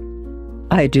choices.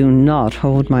 I do not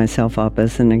hold myself up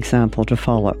as an example to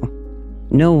follow.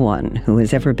 No one who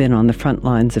has ever been on the front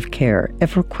lines of care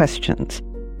ever questions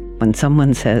when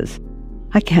someone says,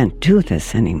 "I can't do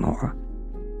this anymore."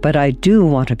 But I do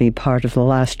want to be part of the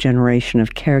last generation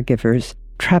of caregivers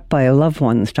trapped by a loved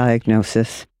one's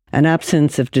diagnosis, an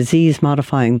absence of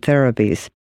disease-modifying therapies,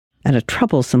 and a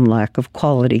troublesome lack of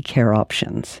quality care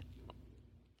options.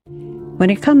 When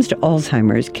it comes to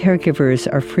Alzheimer's,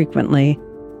 caregivers are frequently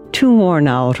too worn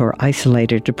out or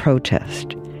isolated to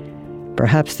protest.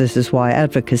 Perhaps this is why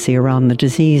advocacy around the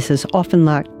disease has often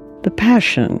lacked the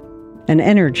passion and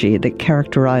energy that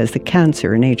characterize the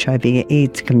cancer and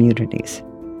HIV/AIDS communities.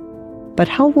 But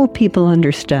how will people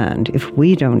understand if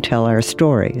we don't tell our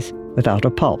stories without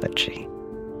apology?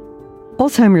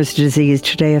 Alzheimer's disease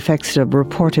today affects a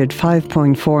reported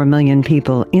 5.4 million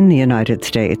people in the United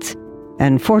States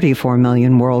and 44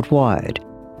 million worldwide.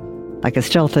 Like a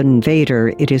stealth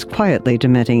invader, it is quietly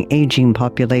dementing aging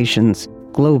populations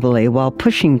globally while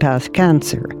pushing past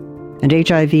cancer and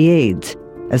HIV/AIDS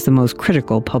as the most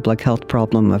critical public health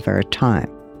problem of our time.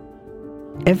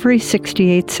 Every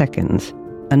 68 seconds,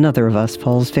 another of us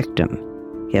falls victim,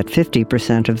 yet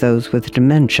 50% of those with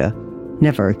dementia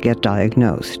never get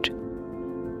diagnosed.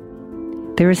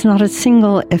 There is not a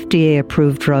single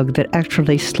FDA-approved drug that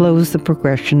actually slows the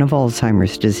progression of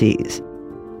Alzheimer's disease.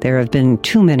 There have been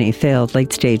too many failed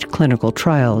late-stage clinical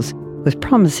trials with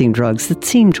promising drugs that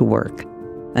seemed to work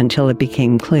until it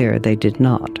became clear they did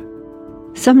not.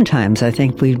 Sometimes I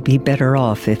think we'd be better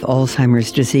off if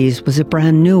Alzheimer's disease was a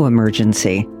brand new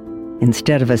emergency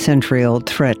instead of a century-old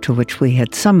threat to which we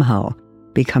had somehow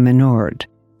become inured.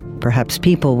 Perhaps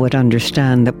people would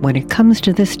understand that when it comes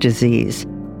to this disease,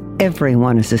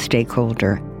 everyone is a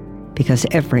stakeholder because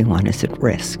everyone is at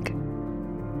risk.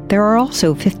 There are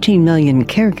also 15 million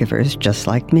caregivers just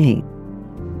like me,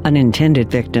 unintended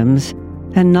victims,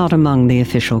 and not among the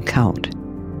official count.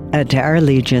 Add to our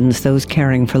legions those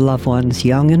caring for loved ones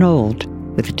young and old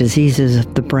with diseases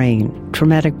of the brain,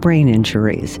 traumatic brain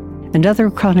injuries, and other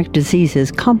chronic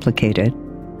diseases complicated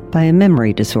by a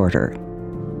memory disorder.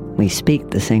 We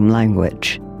speak the same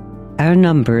language. Our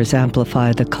numbers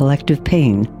amplify the collective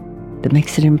pain that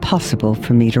makes it impossible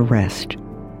for me to rest.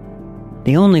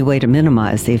 The only way to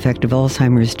minimize the effect of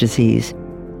Alzheimer's disease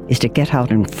is to get out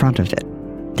in front of it,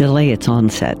 delay its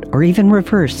onset, or even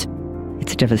reverse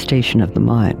its devastation of the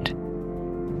mind.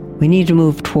 We need to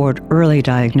move toward early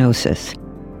diagnosis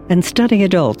and study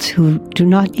adults who do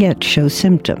not yet show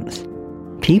symptoms.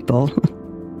 People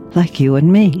like you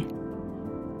and me.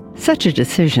 Such a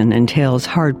decision entails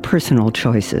hard personal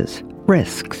choices,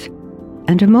 risks,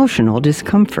 and emotional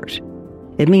discomfort.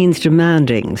 It means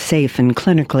demanding safe and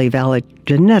clinically valid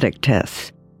genetic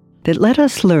tests that let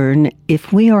us learn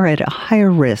if we are at a higher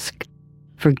risk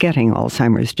for getting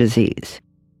Alzheimer's disease.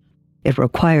 It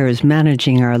requires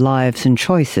managing our lives and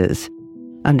choices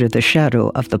under the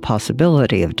shadow of the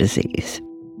possibility of disease.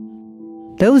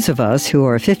 Those of us who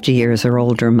are 50 years or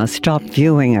older must stop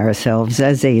viewing ourselves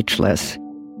as ageless.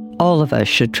 All of us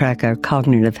should track our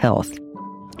cognitive health,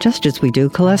 just as we do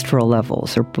cholesterol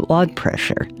levels or blood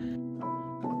pressure.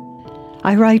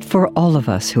 I write for all of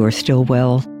us who are still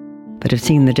well, but have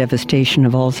seen the devastation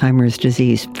of Alzheimer's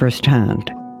disease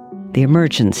firsthand. The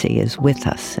emergency is with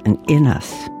us and in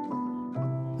us.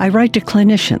 I write to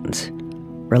clinicians,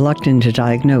 reluctant to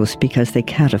diagnose because they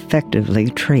can't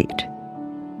effectively treat.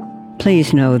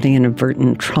 Please know the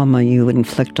inadvertent trauma you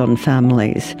inflict on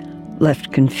families,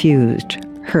 left confused,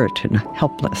 hurt, and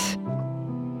helpless.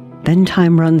 Then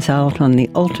time runs out on the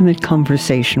ultimate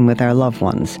conversation with our loved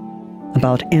ones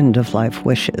about end-of-life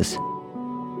wishes.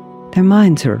 Their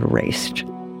minds are erased.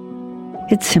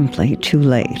 It's simply too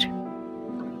late.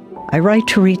 I write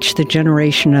to reach the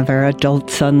generation of our adult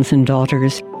sons and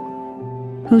daughters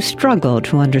who struggle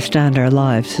to understand our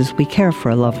lives as we care for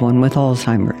a loved one with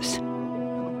Alzheimer's.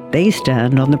 They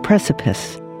stand on the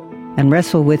precipice and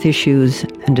wrestle with issues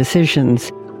and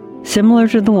decisions similar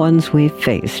to the ones we've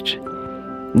faced.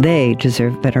 They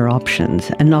deserve better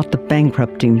options and not the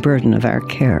bankrupting burden of our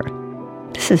care.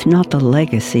 This is not the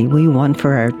legacy we want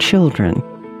for our children,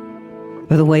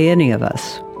 or the way any of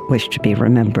us wish to be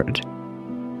remembered.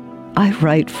 I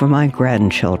write for my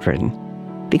grandchildren,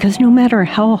 because no matter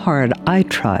how hard I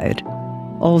tried,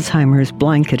 Alzheimer's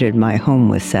blanketed my home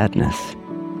with sadness.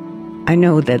 I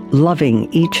know that loving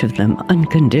each of them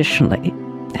unconditionally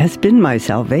has been my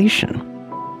salvation.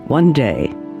 One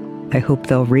day, I hope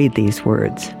they'll read these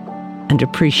words and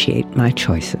appreciate my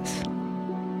choices.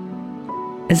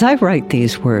 As I write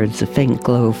these words, a faint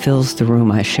glow fills the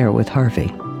room I share with Harvey.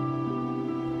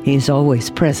 He is always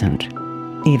present,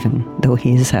 even though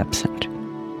he is absent.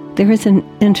 There is an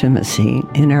intimacy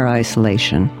in our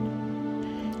isolation.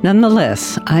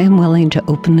 Nonetheless, I am willing to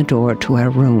open the door to our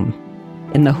room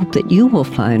in the hope that you will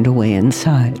find a way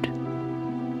inside.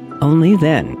 Only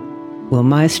then will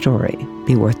my story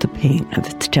be worth the pain of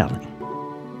its telling.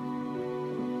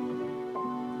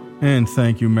 And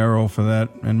thank you, Meryl, for that.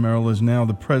 And Meryl is now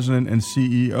the president and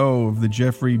CEO of the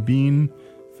Jeffrey Bean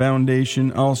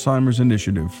Foundation Alzheimer's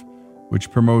Initiative, which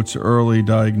promotes early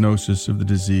diagnosis of the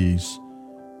disease.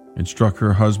 It struck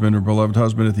her beloved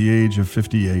husband, at the age of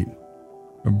 58.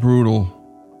 A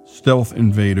brutal stealth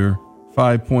invader.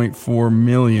 5.4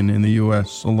 million in the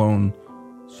U.S. alone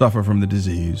suffer from the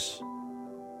disease.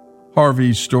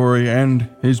 Harvey's story and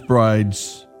his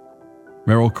bride's,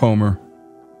 Meryl Comer,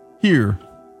 here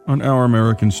on Our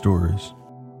American Stories.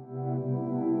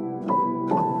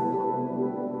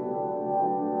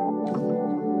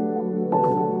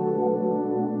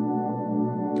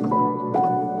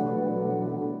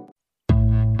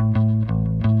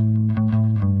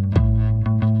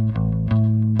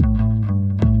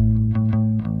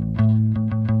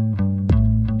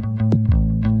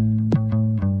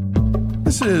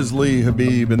 This is Lee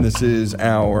Habib, and this is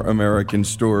Our American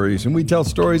Stories, and we tell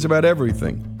stories about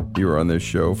everything here on this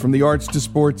show, from the arts to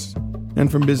sports,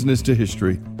 and from business to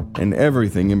history, and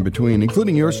everything in between,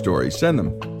 including your stories. Send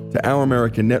them to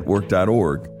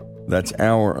ouramericannetwork.org. That's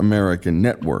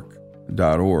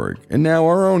ouramericannetwork.org. And now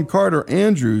our own Carter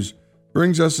Andrews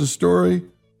brings us a story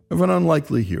of an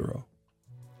unlikely hero.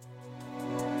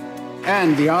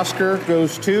 And the Oscar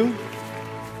goes to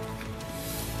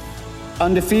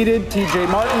Undefeated,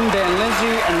 TJ Martin, Dan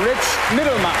Lindsay, and Rich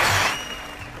Middlemas.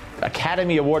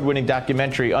 Academy Award-winning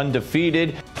documentary,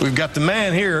 Undefeated. We've got the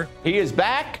man here. He is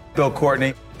back. Bill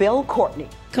Courtney. Bill Courtney.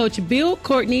 Coach Bill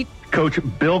Courtney. Coach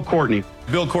Bill Courtney.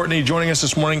 Bill Courtney joining us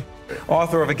this morning.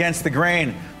 Author of Against the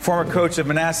Grain, former coach of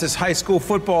Manassas High School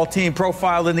football team,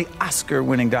 profiled in the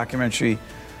Oscar-winning documentary,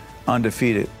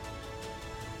 Undefeated.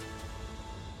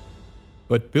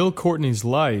 But Bill Courtney's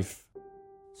life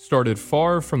started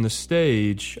far from the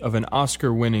stage of an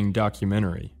Oscar-winning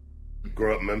documentary.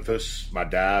 Grew up in Memphis. My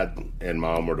dad and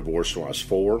mom were divorced when I was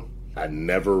 4. I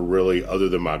never really, other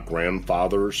than my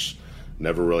grandfathers,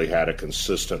 never really had a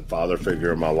consistent father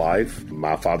figure in my life.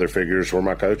 My father figures were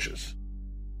my coaches.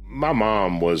 My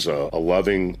mom was a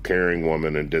loving, caring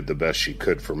woman and did the best she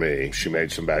could for me. She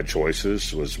made some bad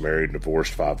choices, was married and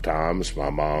divorced 5 times.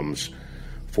 My mom's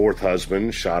 4th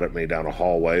husband shot at me down a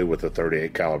hallway with a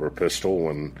 .38 caliber pistol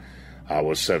when I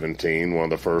was 17. One of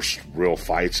the first real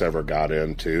fights I ever got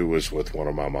into was with one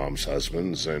of my mom's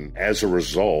husbands. And as a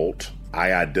result,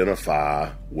 I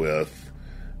identify with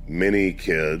many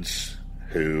kids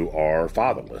who are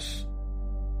fatherless.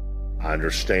 I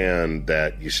understand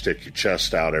that you stick your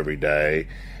chest out every day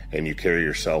and you carry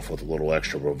yourself with a little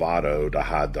extra bravado to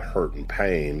hide the hurt and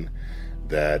pain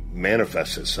that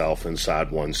manifests itself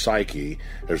inside one's psyche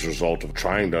as a result of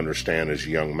trying to understand as a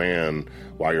young man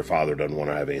why your father doesn't want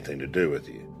to have anything to do with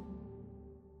you.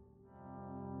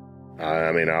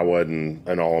 I mean, I wasn't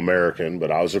an All-American, but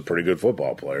I was a pretty good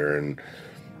football player, and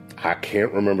I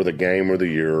can't remember the game or the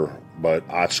year, but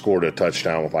I scored a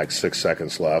touchdown with like 6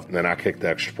 seconds left, and then I kicked the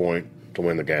extra point to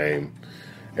win the game.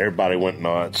 Everybody went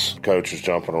nuts. Coach was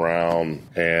jumping around,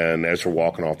 and as we're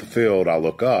walking off the field, I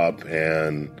look up,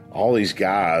 and all these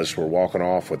guys were walking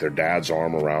off with their dad's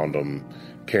arm around them,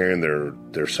 carrying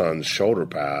their son's shoulder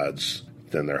pads,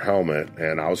 then their helmet,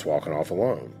 and I was walking off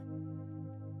alone.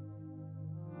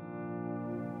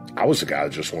 I was the guy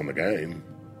that just won the game.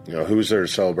 You know, who was there to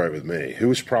celebrate with me? Who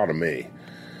was proud of me?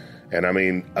 And I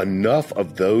mean, enough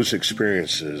of those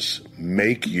experiences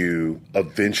make you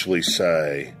eventually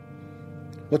say,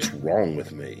 what's wrong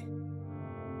with me?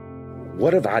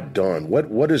 What have I done?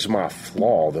 What is my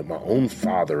flaw that my own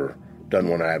father doesn't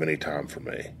want to have any time for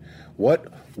me? What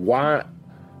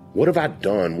have I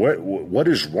done? What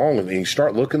is wrong with me? You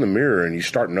start looking in the mirror and you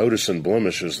start noticing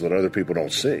blemishes that other people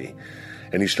don't see.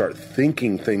 And you start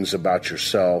thinking things about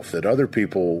yourself that other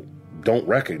people don't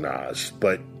recognize,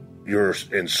 but you're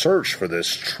in search for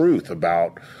this truth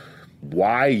about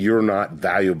why you're not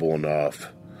valuable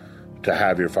enough to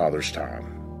have your father's time.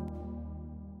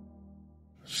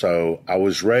 So I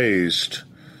was raised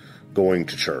going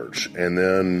to church, and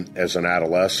then as an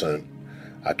adolescent,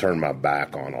 I turned my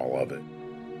back on all of it.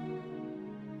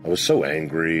 I was so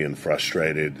angry and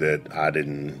frustrated that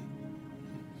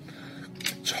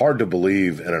it's hard to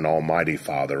believe in an almighty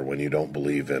father when you don't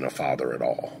believe in a father at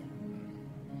all.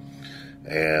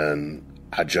 And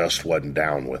I just wasn't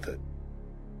down with it.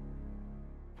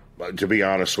 But to be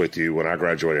honest with you, when I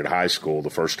graduated high school, the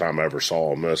first time I ever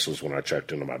saw a miss was when I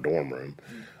checked into my dorm room.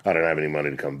 I didn't have any money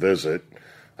to come visit.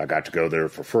 I got to go there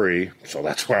for free, so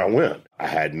that's where I went. I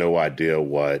had no idea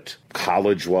what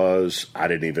college was. I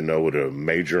didn't even know what a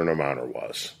major and a minor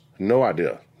was. No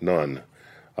idea, none.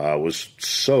 I was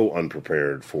so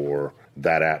unprepared for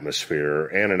that atmosphere,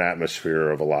 and an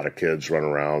atmosphere of a lot of kids running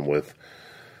around with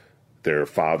their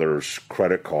father's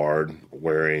credit card,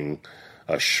 wearing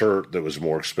a shirt that was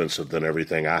more expensive than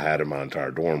everything I had in my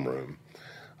entire dorm room.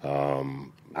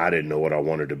 I didn't know what I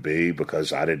wanted to be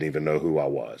because I didn't even know who I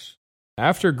was.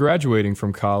 After graduating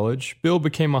from college, Bill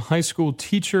became a high school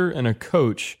teacher and a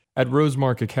coach at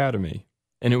Rosemark Academy,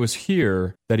 and it was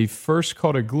here that he first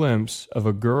caught a glimpse of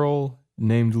a girl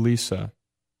named Lisa,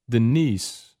 the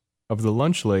niece of the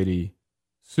lunch lady,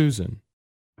 Susan.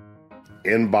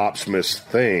 In Bops Miss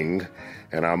Thing,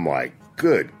 and I'm like,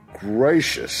 good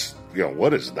gracious,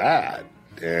 what is that?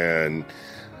 And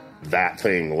that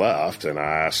thing left, and I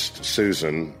asked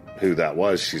Susan who that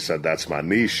was. She said, that's my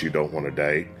niece you don't want to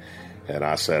date. And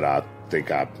I said, I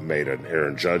think I made an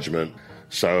errant judgment.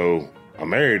 So I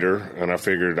married her, and I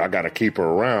figured I got to keep her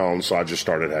around, so I just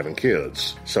started having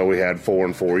kids. So we had 4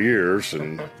 and 4 years,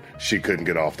 and she couldn't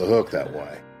get off the hook that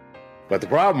way. But the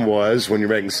problem was, when you're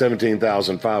making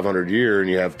 $17,500 a year and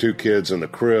you have 2 kids in the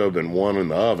crib and 1 in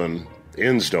the oven,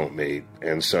 ends don't meet.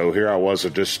 And so here I was, a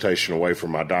dissertation away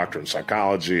from my doctorate in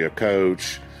psychology, a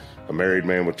coach, a married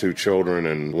man with 2 children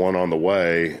and 1 on the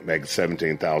way, making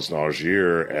 $17,000 a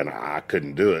year, and I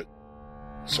couldn't do it.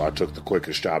 So I took the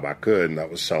quickest job I could, and that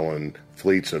was selling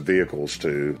fleets of vehicles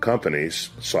to companies.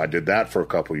 So I did that for a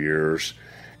couple years,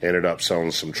 ended up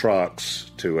selling some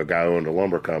trucks to a guy who owned a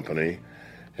lumber company,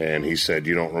 and he said,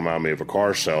 you don't remind me of a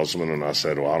car salesman. And I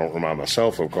said, well, I don't remind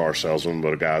myself of a car salesman,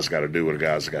 but a guy's got to do what a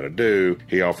guy's got to do.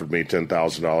 He offered me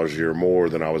 $10,000 a year more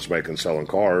than I was making selling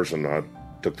cars, and I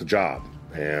took the job.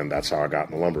 And that's how I got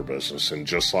in the lumber business. And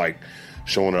just like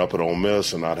showing up at Ole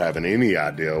Miss and not having any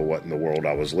idea what in the world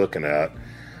I was looking at,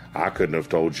 I couldn't have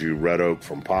told you red oak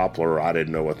from poplar. I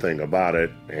didn't know a thing about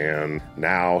it. And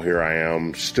now here I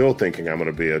am still thinking I'm going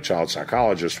to be a child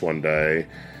psychologist one day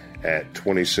at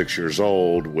 26 years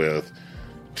old with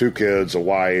 2 kids, a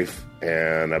wife,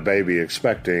 and a baby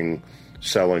expecting,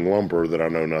 selling lumber that I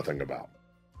know nothing about.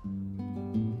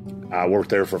 I worked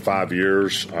there for 5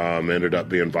 years, ended up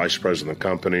being vice president of the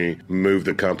company, moved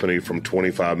the company from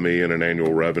 $25 million in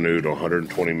annual revenue to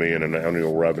 $120 million in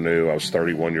annual revenue. I was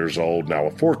 31 years old, now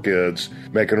with 4 kids,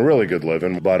 making a really good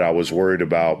living, but I was worried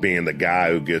about being the guy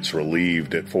who gets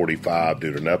relieved at 45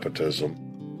 due to nepotism.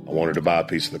 I wanted to buy a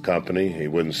piece of the company. He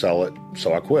wouldn't sell it,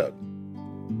 so I quit.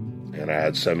 And I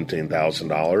had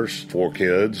 $17,000, 4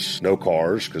 kids, no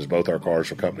cars, because both our cars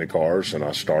were company cars, and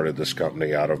I started this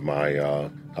company out of my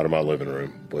living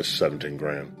room with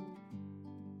 $17,000.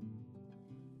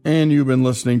 And you've been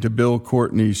listening to Bill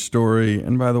Courtney's story.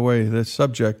 And by the way, the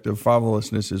subject of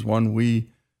fatherlessness is one we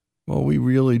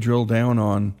really drill down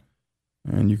on.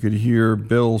 And you could hear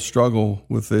Bill struggle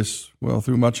with this,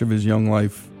 through much of his young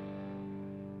life.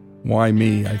 Why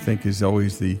me, I think, is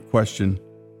always the question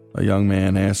a young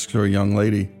man asks or a young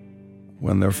lady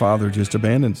when their father just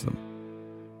abandons them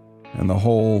and the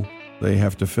hole they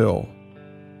have to fill.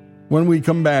 When we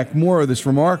come back, more of this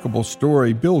remarkable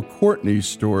story, Bill Courtney's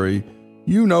story.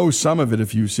 You know some of it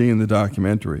if you've seen the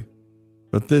documentary,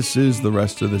 but this is the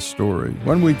rest of this story.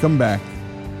 When we come back,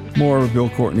 more of Bill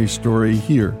Courtney's story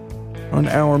here on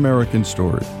Our American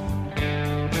Story.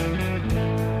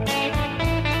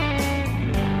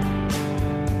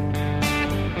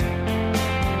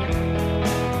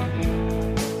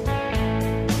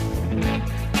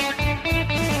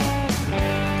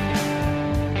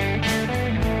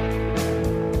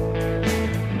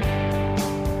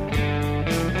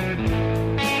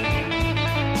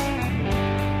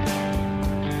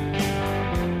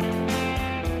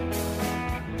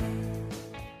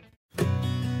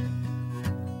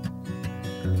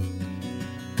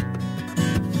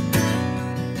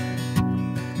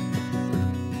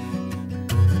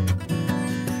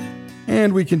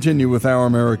 And we continue with Our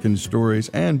American Stories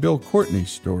and Bill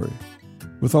Courtney's story.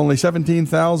 With only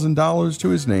 $17,000 to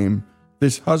his name,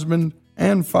 this husband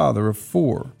and father of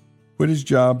 4 quit his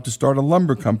job to start a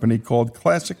lumber company called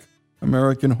Classic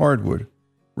American Hardwood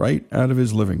right out of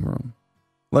his living room.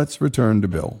 Let's return to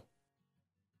Bill.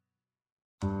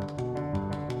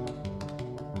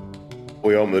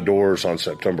 We opened the doors on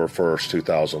September 1st,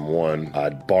 2001.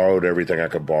 I'd borrowed everything I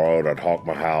could borrow. I'd hawked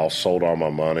my house, sold all my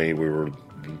money. We were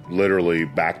literally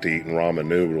back to eating ramen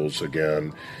noodles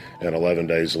again, and 11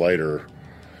 days later,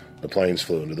 the planes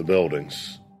flew into the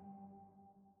buildings.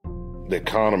 The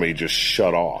economy just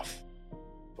shut off.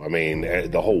 I mean,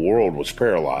 the whole world was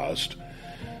paralyzed.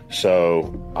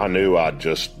 So I knew I'd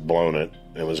just blown it,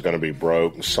 and was going to be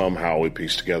broke. And somehow we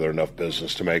pieced together enough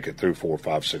business to make it through 4,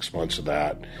 5, 6 months of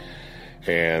that.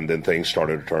 And then things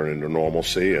started to turn into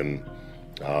normalcy, and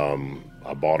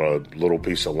I bought a little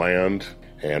piece of land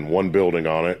and one building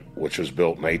on it, which was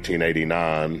built in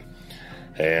 1889,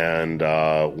 and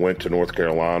went to North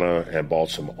Carolina and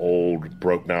bought some old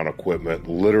broke-down equipment,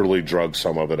 literally drugged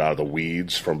some of it out of the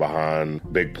weeds from behind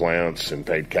big plants and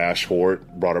paid cash for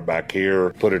it, brought it back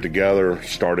here, put it together,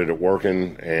 started it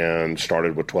working, and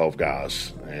started with 12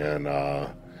 guys. And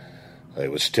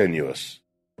it was tenuous.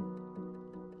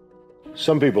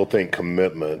 Some people think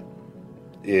commitment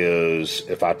is,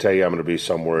 if I tell you I'm going to be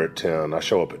somewhere at 10, I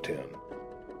show up at 10.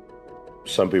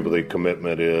 Some people think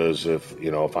commitment is, if I'm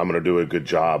going to do a good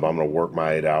job, I'm going to work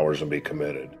my 8 hours and be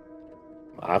committed.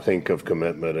 I think of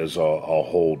commitment as a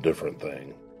whole different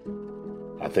thing.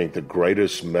 I think the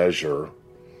greatest measure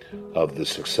of the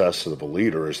success of a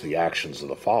leader is the actions of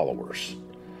the followers.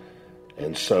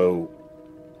 And so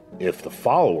if the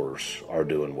followers are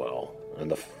doing well, and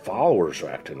the followers are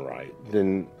acting right,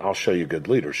 then I'll show you good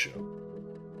leadership.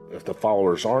 If the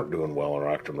followers aren't doing well or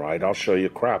acting right, I'll show you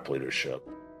crap leadership.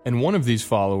 And one of these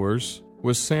followers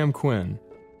was Sam Quinn.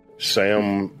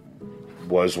 Sam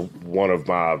was one of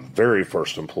my very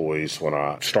first employees when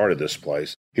I started this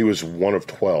place. He was one of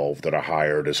 12 that I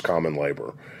hired as common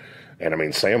labor. And I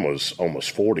mean, Sam was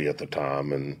almost 40 at the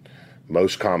time, and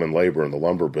most common labor in the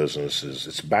lumber business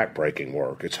it's backbreaking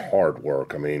work. It's hard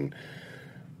work. I mean,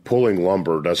 pulling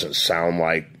lumber doesn't sound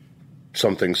like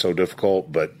something so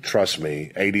difficult, but trust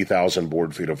me, 80,000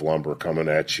 board feet of lumber coming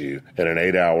at you in an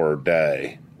 8-hour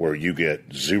day where you get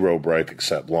zero break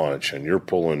except lunch, and you're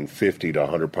pulling 50 to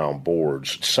 100-pound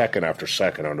boards second after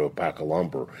second onto a pack of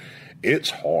lumber.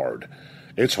 It's hard.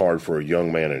 It's hard for a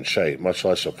young man in shape, much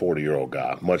less a 40-year-old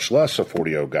guy, much less a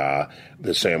 40-year-old guy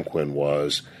that Sam Quinn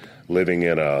was, living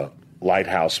in a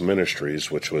Lighthouse Ministries,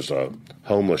 which was a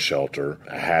homeless shelter,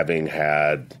 having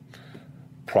had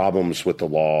problems with the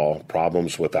law,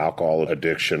 problems with alcohol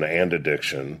addiction,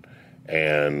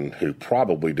 and who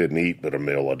probably didn't eat but a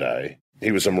meal a day.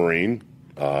 He was a Marine.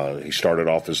 He started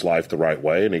off his life the right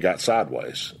way, and he got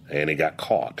sideways, and he got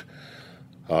caught.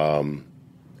 And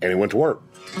he went to work.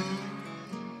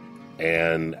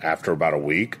 And after about a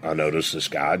week, I noticed this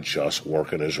guy just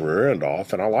working his rear end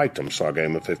off, and I liked him, so I gave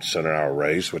him a 50-cent an hour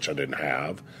raise, which I didn't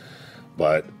have.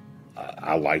 But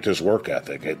I liked his work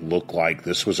ethic. It looked like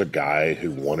this was a guy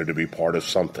who wanted to be part of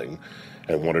something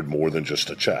and wanted more than just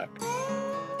a check.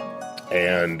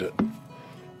 And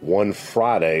one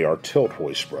Friday, our tilt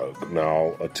hoist broke.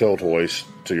 Now, a tilt hoist,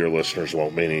 to your listeners,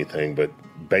 won't mean anything, but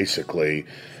basically,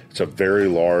 it's a very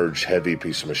large, heavy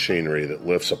piece of machinery that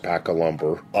lifts a pack of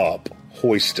lumber up,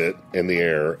 hoists it in the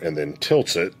air, and then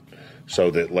tilts it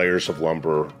so that layers of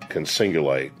lumber can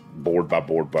singulate. Board by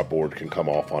board by board can come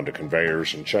off onto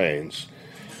conveyors and chains.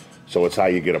 So it's how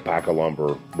you get a pack of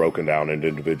lumber broken down into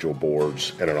individual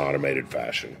boards in an automated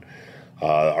fashion.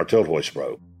 Our tilt hoist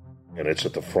broke, and it's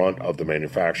at the front of the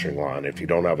manufacturing line. If you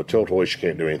don't have a tilt hoist, you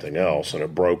can't do anything else. And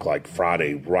it broke like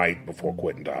Friday right before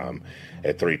quitting time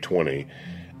at 3:20.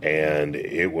 And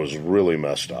it was really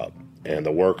messed up. And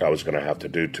the work I was going to have to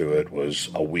do to it was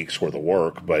a week's worth of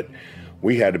work. But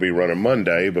we had to be running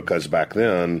Monday because back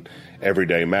then every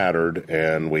day mattered,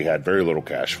 and we had very little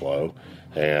cash flow.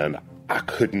 And I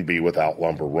couldn't be without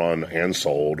lumber run and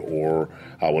sold, or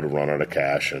I would have run out of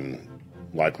cash and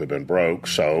likely been broke.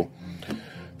 So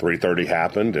 3:30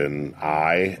 happened, and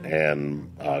I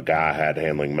and a guy I had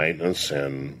handling maintenance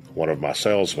and one of my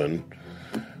salesmen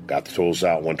got the tools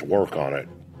out, went to work on it.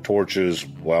 Torches,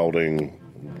 welding,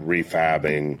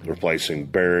 refabbing, replacing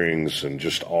bearings, and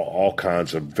just all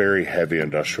kinds of very heavy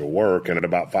industrial work. And at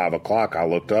about 5 o'clock, I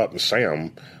looked up, and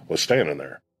Sam was standing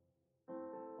there.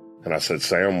 And I said,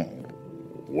 "Sam,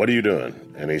 what are you doing?"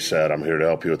 And he said, "I'm here to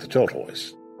help you with the tilt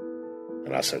hoist."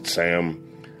 And I said, "Sam,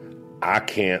 I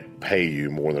can't pay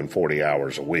you more than 40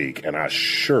 hours a week, and I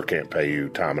sure can't pay you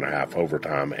time and a half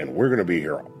overtime, and we're going to be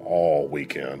here all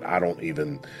weekend. I don't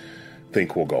even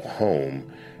think we'll go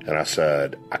home." And I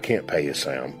said, "I can't pay you,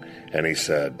 Sam." And he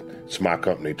said, "It's my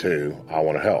company too. I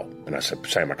want to help." And I said,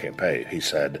 "Sam, I can't pay you." He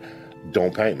said,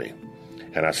 "Don't pay me."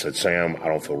 And I said, "Sam, I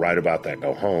don't feel right about that.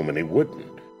 Go home." And he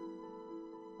wouldn't.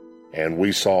 And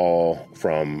we saw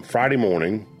from Friday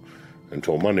morning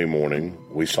until Monday morning,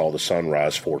 we saw the sun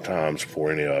rise 4 times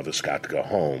before any of us got to go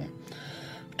home.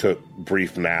 Took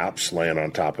brief naps laying on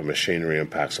top of machinery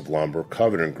and packs of lumber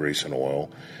covered in grease and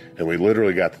oil. And we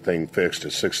literally got the thing fixed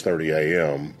at 6:30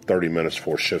 a.m., 30 minutes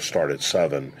before shift started at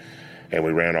 7. And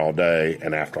we ran all day.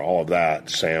 And after all of that,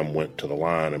 Sam went to the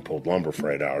line and pulled lumber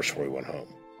for 8 hours before he went home.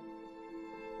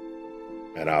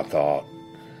 And I thought,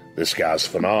 this guy's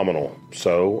phenomenal.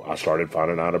 So I started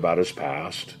finding out about his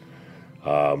past,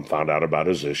 found out about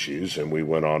his issues, and we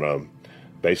went on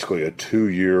basically a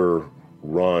 2-year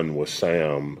run with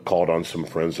Sam, called on some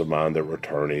friends of mine that were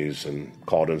attorneys and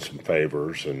called in some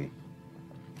favors. And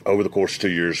over the course of 2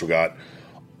 years, we got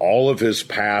all of his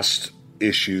past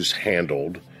issues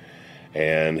handled.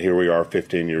 And here we are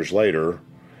 15 years later,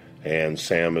 and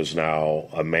Sam is now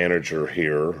a manager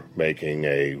here, making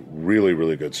a really,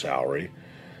 really good salary,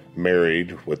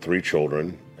 married with 3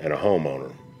 children and a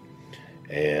homeowner.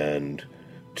 And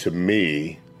to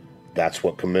me, that's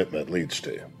what commitment leads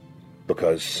to.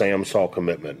 Because Sam saw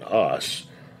commitment in us,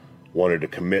 wanted to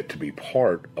commit to be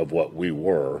part of what we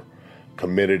were,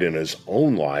 committed in his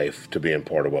own life to being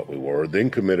part of what we were, then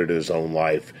committed his own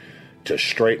life to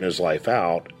straighten his life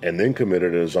out, and then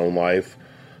committed his own life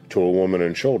to a woman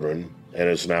and children, and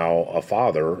is now a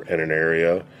father in an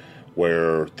area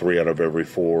where 3 out of every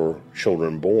 4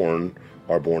 children born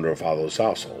are born to a fatherless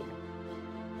household.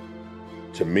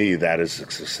 To me, that is the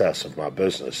success of my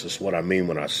business. It's what I mean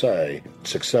when I say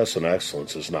success and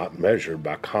excellence is not measured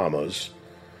by commas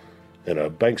in a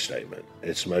bank statement.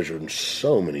 It's measured in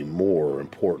so many more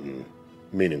important,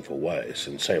 meaningful ways.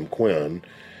 And Sam Quinn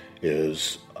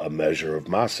is a measure of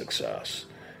my success,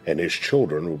 and his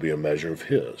children will be a measure of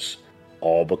his,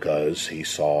 all because he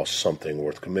saw something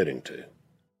worth committing to.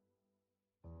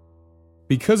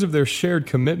 Because of their shared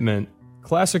commitment,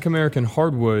 Classic American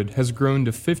Hardwood has grown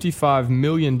to $55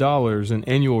 million in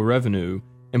annual revenue,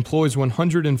 employs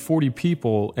 140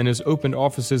 people, and has opened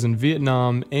offices in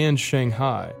Vietnam and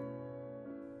Shanghai.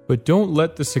 But don't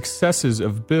let the successes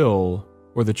of Bill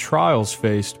or the trials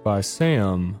faced by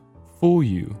Sam fool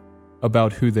you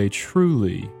about who they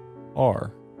truly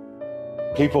are.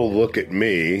 People look at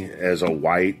me as a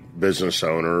white business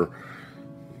owner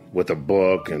with a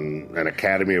book and an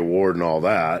Academy Award and all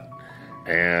that,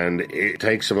 and it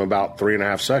takes them about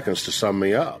 3.5 seconds to sum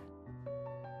me up.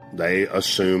 They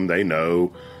assume they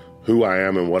know who I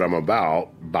am and what I'm about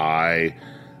by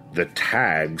the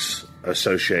tags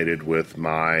associated with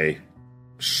my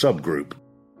subgroup.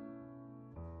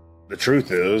 The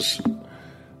truth is,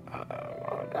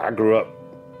 I grew up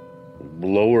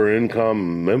lower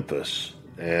income Memphis,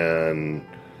 and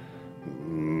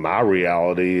my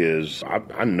reality is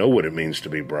I know what it means to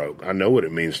be broke. I know what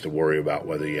it means to worry about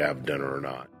whether you have dinner or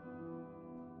not.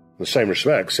 In the same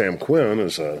respect, Sam Quinn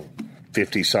is a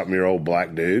 50-something-year-old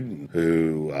black dude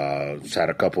who has had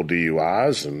a couple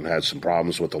DUIs and had some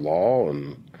problems with the law,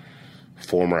 and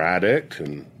former addict,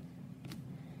 and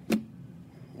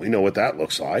we know what that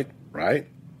looks like, right?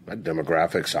 That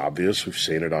demographic's obvious. We've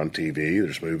seen it on TV.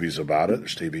 There's movies about it.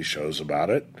 There's TV shows about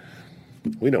it.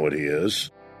 We know what he is.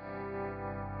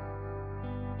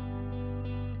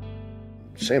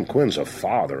 Sam Quinn's a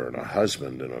father and a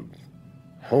husband and a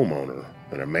homeowner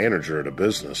and a manager at a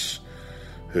business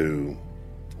who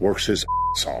works his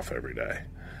ass off every day.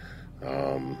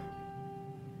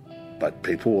 But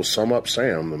people will sum up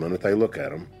Sam the minute they look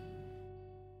at him.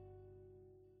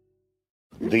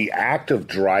 The act of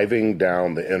driving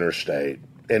down the interstate,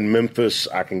 in Memphis,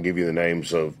 I can give you the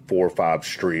names of 4 or 5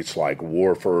 streets like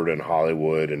Warford and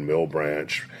Hollywood and Mill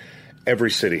Branch.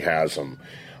 Every city has them.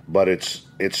 But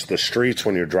it's the streets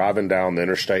when you're driving down the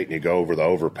interstate and you go over the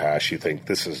overpass, you think,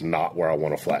 this is not where I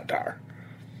want a flat tire,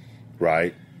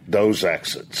 right? Those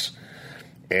exits.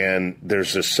 And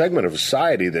there's this segment of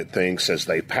society that thinks as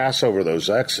they pass over those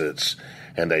exits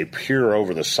and they peer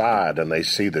over the side and they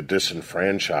see the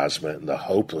disenfranchisement and the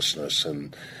hopelessness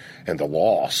and the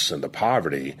loss and the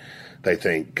poverty, they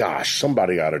think, gosh,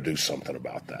 somebody ought to do something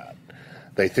about that.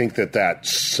 They think that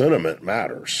sentiment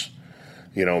matters.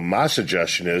 You know, my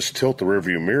suggestion is tilt the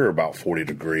rearview mirror about 40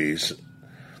 degrees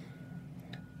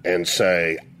and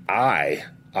say, I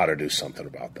ought to do something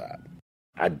about that.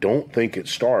 I don't think it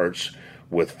starts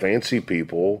with fancy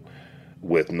people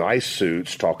with nice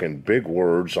suits talking big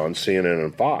words on CNN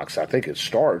and Fox. I think it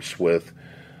starts with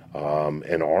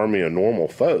an army of normal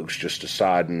folks just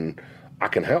deciding, I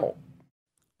can help.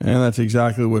 And that's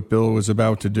exactly what Bill was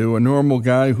about to do. A normal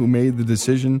guy who made the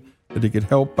decision that he could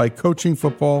help by coaching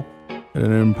football at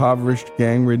an impoverished,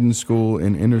 gang-ridden school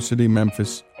in inner-city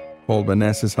Memphis called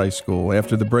Manassas High School.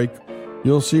 After the break,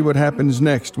 you'll see what happens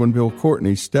next when Bill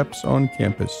Courtney steps on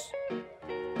campus.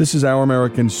 This is Our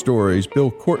American Stories. Bill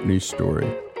Courtney's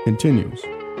story continues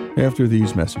after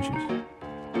these messages.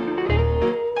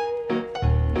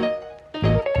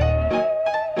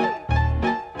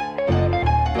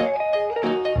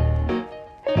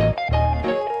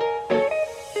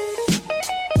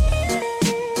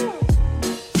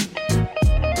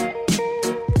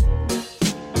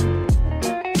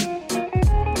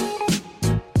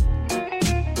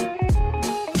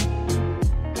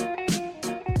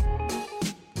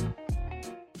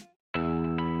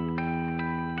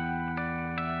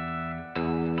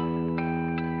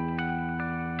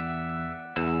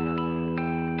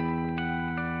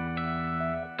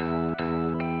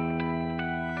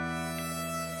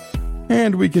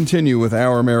 And we continue with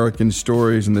Our American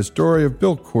Stories and the story of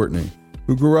Bill Courtney,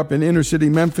 who grew up in inner-city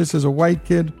Memphis as a white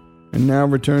kid and now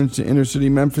returns to inner-city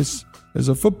Memphis as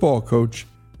a football coach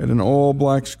at an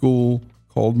all-black school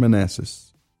called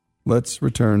Manassas. Let's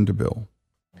return to Bill.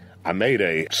 I made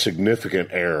a significant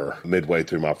error midway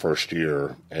through my first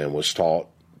year and was taught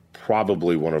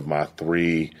probably one of my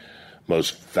 3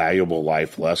 most valuable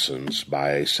life lessons by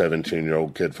a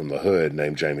 17-year-old kid from the hood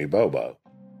named Jamie Bobo.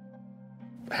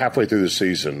 Halfway through the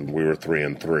season, we were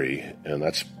 3-3, and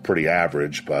that's pretty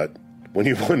average, but when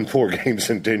you win 4 games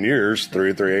in 10 years,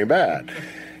 3-3 ain't bad.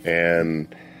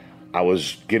 And I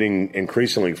was getting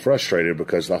increasingly frustrated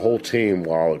because the whole team,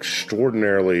 while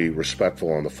extraordinarily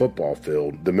respectful on the football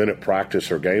field, the minute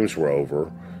practice or games were over,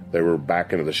 they were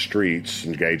back into the streets,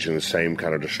 engaging in the same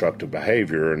kind of destructive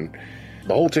behavior. And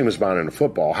the whole team was buying into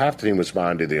football. Half the team was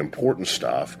buying into the important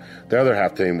stuff. The other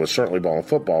half the team was certainly buying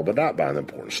football, but not buying the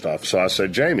important stuff. So I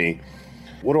said, Jamie,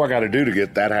 what do I got to do to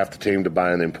get that half the team to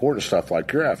buy in the important stuff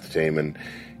like your half the team? And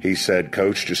he said,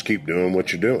 Coach, just keep doing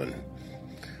what you're doing,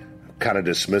 kind of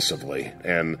dismissively.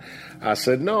 And I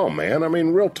said, no, man, I mean,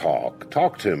 real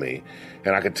talk to me.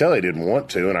 And I could tell he didn't want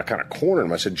to, and I kind of cornered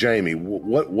him. I said, Jamie,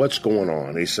 what's going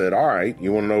on? He said, all right,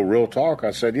 you want to know real talk?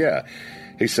 I said, yeah.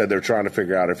 He said, they're trying to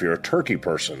figure out if you're a turkey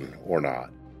person or not.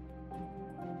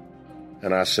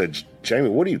 And I said, Jamie,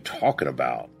 what are you talking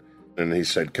about? And he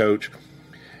said, Coach,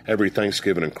 every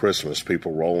Thanksgiving and Christmas,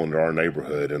 people roll into our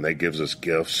neighborhood, and they gives us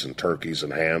gifts and turkeys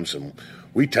and hams, and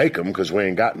we take them because we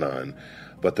ain't got none.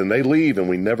 But then they leave, and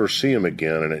we never see them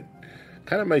again, and it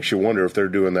kind of makes you wonder if they're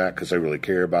doing that because they really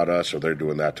care about us or they're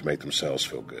doing that to make themselves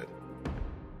feel good.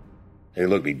 And he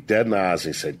looked me dead in the eyes,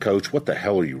 and he said, Coach, what the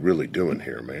hell are you really doing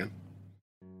here, man?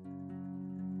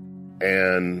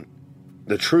 And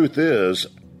the truth is,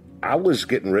 I was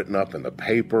getting written up in the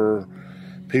paper.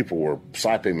 People were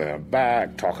slapping me on the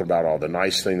back, talking about all the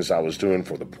nice things I was doing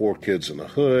for the poor kids in the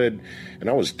hood, and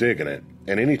I was digging it.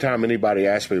 And anytime anybody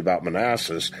asked me about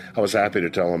Manassas, I was happy to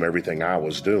tell them everything I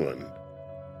was doing.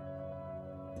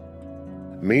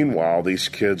 Meanwhile, these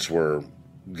kids were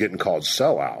getting called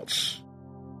sellouts.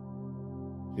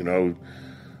 You know,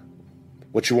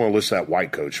 what you want to list that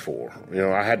white coach for? You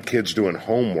know, I had kids doing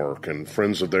homework, and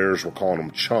friends of theirs were calling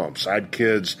them chumps. I had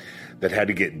kids that had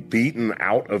to get beaten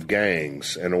out of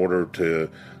gangs in order to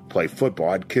play football.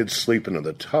 I had kids sleeping in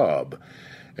the tub.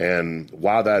 And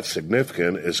why that's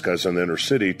significant is because in the inner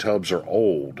city, tubs are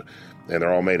old, and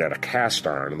they're all made out of cast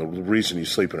iron. And the reason you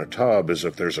sleep in a tub is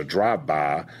if there's a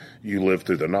drive-by, you live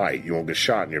through the night. You won't get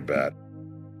shot in your bed.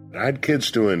 I had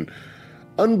kids doing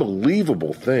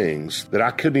unbelievable things that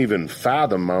I couldn't even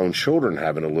fathom my own children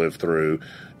having to live through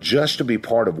just to be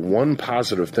part of one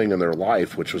positive thing in their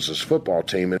life, which was this football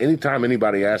team. And anytime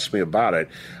anybody asked me about it,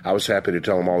 I was happy to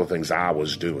tell them all the things I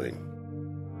was doing.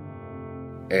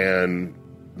 And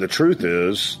the truth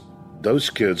is, those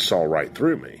kids saw right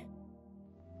through me.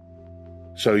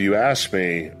 So you asked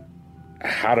me,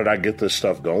 how did I get this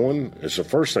stuff going? Is the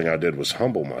first thing I did was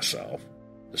humble myself.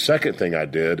 The second thing I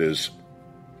did is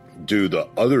do the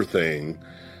other thing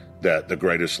that the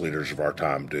greatest leaders of our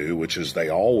time do, which is they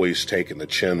always take in the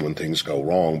chin when things go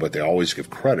wrong, but they always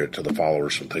give credit to the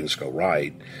followers when things go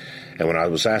right. And when I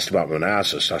was asked about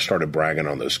Manassas, I started bragging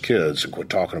on those kids and quit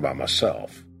talking about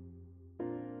myself.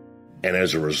 And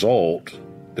as a result,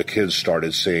 the kids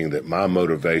started seeing that my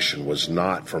motivation was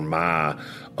not for my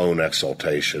own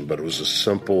exaltation, but it was a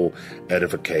simple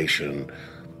edification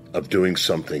of doing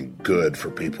something good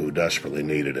for people who desperately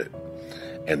needed it.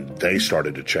 And they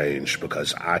started to change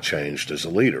because I changed as a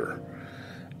leader.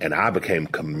 And I became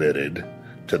committed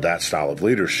to that style of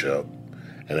leadership.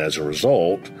 And as a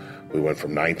result, we went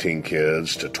from 19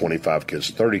 kids to 25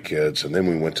 kids, 30 kids, and then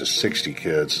we went to 60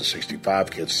 kids to 65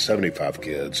 kids, 75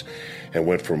 kids, and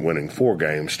went from winning 4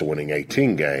 games to winning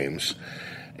 18 games.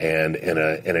 And in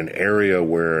an area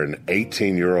where an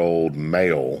 18-year-old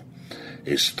male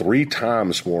is 3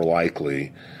 times more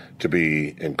likely to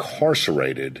be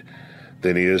incarcerated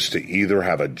than he is to either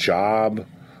have a job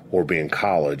or be in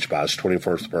college by his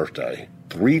 21st birthday.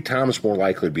 3 times more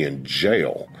likely to be in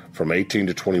jail from 18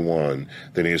 to 21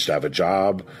 than he is to have a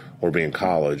job or be in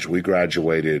college. We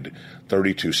graduated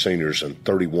 32 seniors and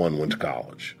 31 went to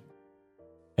college.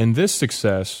 And this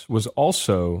success was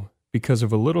also because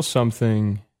of a little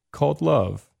something called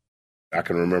love. I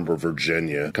can remember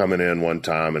Virginia coming in one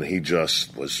time, and he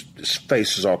just was, his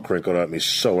face is all crinkled up, and he's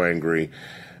so angry.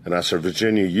 And I said,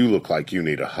 Virginia, you look like you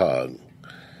need a hug.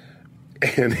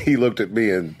 And he looked at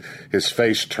me, and his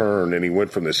face turned, and he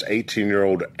went from this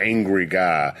 18-year-old angry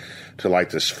guy to like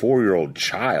this 4-year-old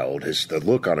child. The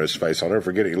look on his face, I'll never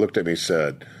forget it. He looked at me and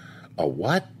said, a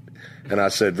what? And I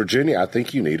said, Virginia, I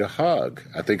think you need a hug.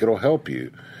 I think it'll help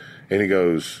you. And he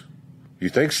goes, you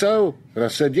think so? And I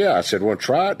said, yeah. I said, want to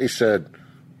try it? He said,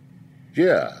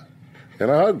 yeah.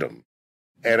 And I hugged him.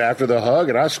 And after the hug,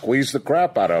 and I squeezed the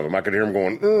crap out of him. I could hear him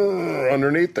going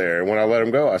underneath there. And when I let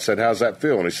him go, I said, how's that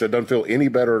feel? And he said, doesn't feel any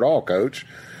better at all, Coach.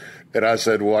 And I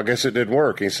said, well, I guess it didn't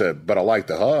work. He said, but I like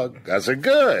the hug. I said,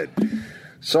 good.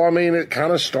 So, I mean, it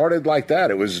kind of started like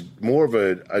that. It was more of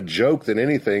a joke than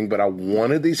anything, but I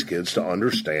wanted these kids to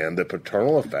understand that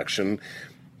paternal affection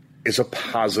is a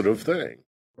positive thing.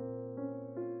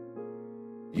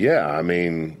 Yeah, I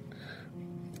mean,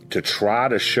 to try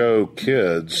to show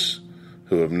kids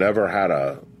who have never had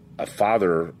a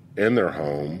father in their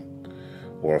home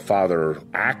or a father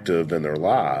active in their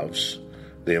lives,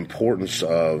 the importance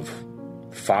of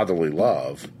fatherly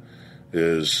love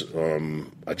is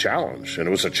a challenge. And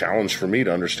it was a challenge for me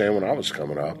to understand when I was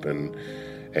coming up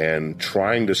and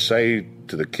trying to say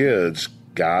to the kids,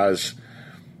 guys,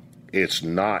 it's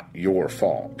not your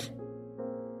fault.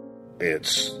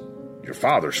 It's your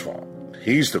father's fault.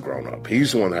 He's the grown-up.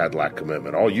 He's the one that had lack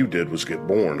commitment. All you did was get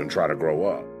born and try to grow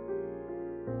up.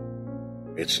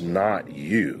 It's not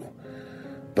you.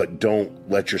 But don't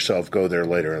let yourself go there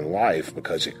later in life,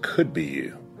 because it could be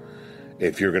you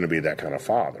if you're going to be that kind of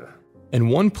father.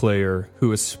 And one player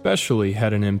who especially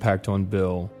had an impact on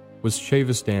Bill was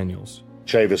Chavis Daniels.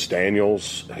 Chavis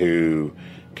Daniels, who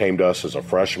came to us as a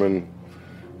freshman,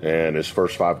 and his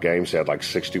first 5 games, he had like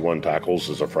 61 tackles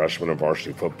as a freshman in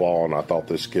varsity football, and I thought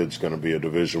this kid's going to be a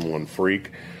Division I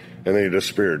freak, and then he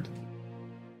disappeared.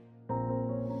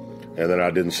 And then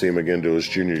I didn't see him again to his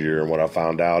junior year, and what I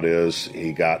found out is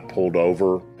he got pulled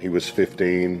over. He was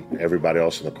 15. Everybody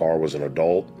else in the car was an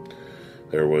adult.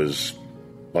 There was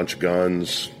a bunch of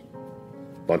guns,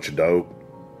 a bunch of dope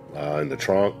in the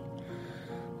trunk.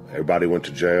 Everybody went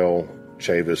to jail.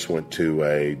 Chavis went to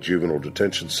a juvenile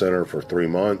detention center for 3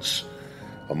 months.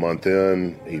 A month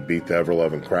in, he beat the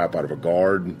ever-loving crap out of a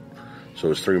guard. So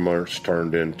his 3 months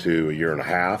turned into a year and a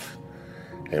half.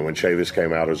 And when Chavis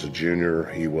came out as a junior,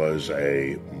 he was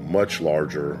a much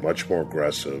larger, much more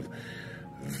aggressive,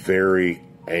 very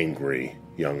angry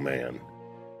young man.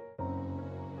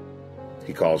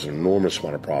 He caused an enormous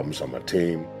amount of problems on my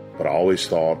team, but I always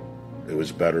thought it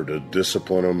was better to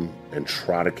discipline him and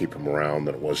try to keep him around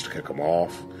than it was to kick him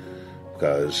off,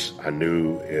 because I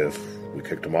knew if we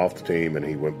kicked him off the team and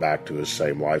he went back to his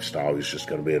same lifestyle, he was just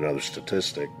going to be another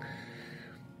statistic.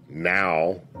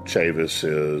 Now, Chavis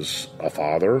is a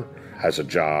father, has a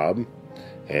job,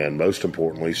 and most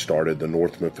importantly, started the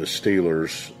North Memphis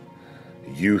Steelers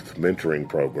youth mentoring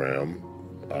program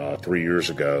 3 years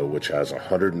ago, which has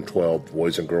 112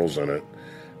 boys and girls in it.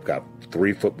 We've got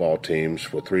 3 football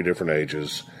teams with 3 different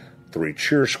ages, 3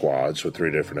 cheer squads with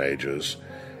 3 different ages,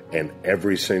 and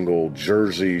every single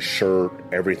jersey, shirt,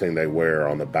 everything they wear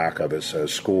on the back of it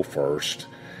says School First.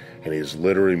 And he's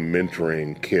literally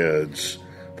mentoring kids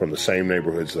from the same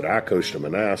neighborhoods that I coached in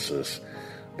Manassas,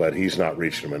 but he's not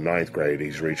reaching them in 9th grade.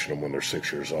 He's reaching them when they're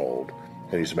 6 years old,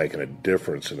 and he's making a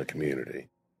difference in the community.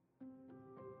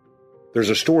 There's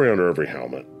a story under every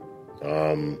helmet.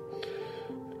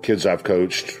 Kids I've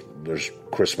coached, there's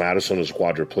Chris Madison is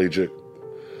quadriplegic.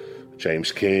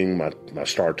 James King, my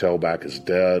star tailback, is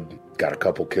dead. Got a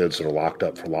couple kids that are locked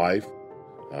up for life.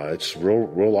 It's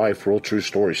real life, real true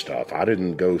story stuff. I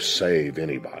didn't go save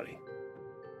anybody.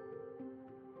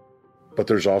 But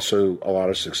there's also a lot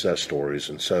of success stories.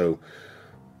 And so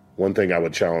one thing I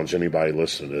would challenge anybody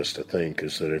listening to this to think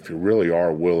is that if you really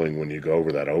are willing, when you go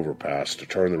over that overpass, to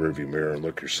turn the rearview mirror and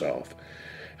look yourself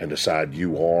and decide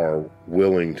you are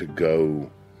willing to go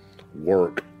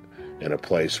work in a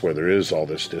place where there is all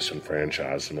this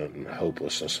disenfranchisement and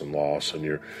hopelessness and loss, and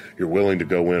you're willing to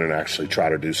go in and actually try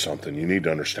to do something, you need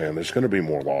to understand there's going to be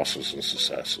more losses than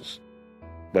successes.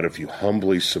 But if you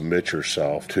humbly submit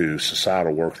yourself to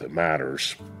societal work that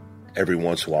matters, every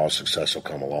once in a while success will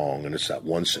come along, and it's that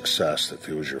one success that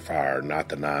fuels your fire, not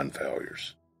the 9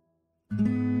 failures.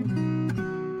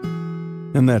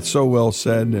 And that's so well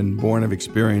said and born of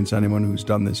experience, anyone who's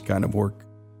done this kind of work.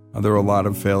 There are a lot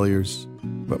of failures,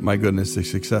 but my goodness, the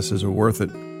successes are worth it.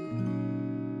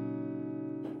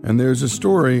 And there's a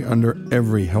story under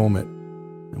every helmet.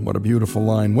 And what a beautiful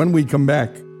line. When we come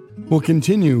back, we'll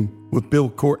continue with Bill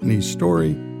Courtney's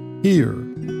story here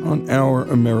on Our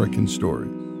American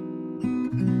Stories.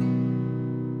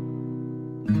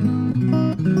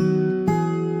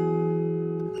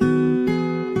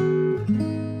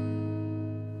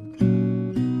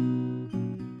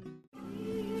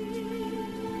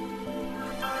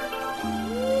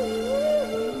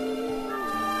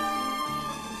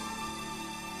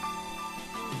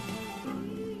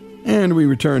 And we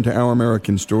return to Our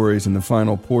American Stories in the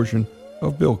final portion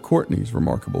of Bill Courtney's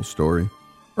remarkable story.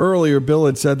 Earlier, Bill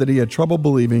had said that he had trouble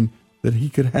believing that he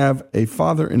could have a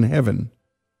father in heaven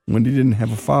when he didn't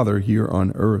have a father here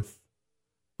on earth.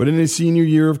 But in his senior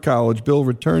year of college, Bill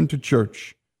returned to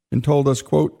church and told us,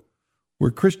 quote,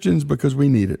 "We're Christians because we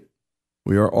need it.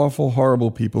 We are awful,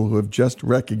 horrible people who have just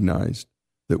recognized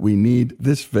that we need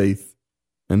this faith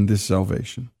and this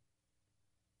salvation."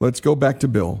 Let's go back to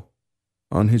Bill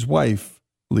on his wife,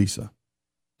 Lisa.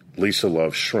 Lisa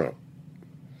loves shrimp.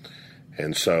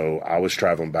 And so I was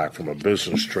traveling back from a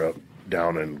business trip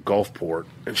down in Gulfport,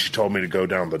 and she told me to go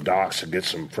down the docks and get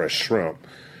some fresh shrimp.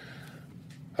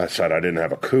 I said I didn't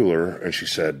have a cooler, and she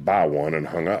said, "Buy one," and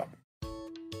hung up.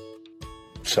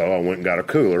 So I went and got a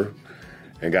cooler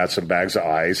and got some bags of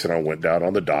ice, and I went down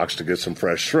on the docks to get some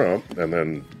fresh shrimp, and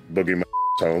then boogie my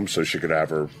home so she could have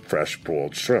her fresh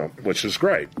boiled shrimp, which is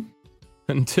great.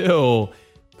 Until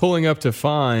pulling up to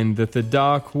find that the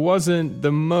dock wasn't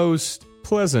the most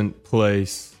pleasant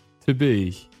place to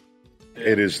be.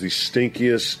 It is the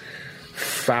stinkiest,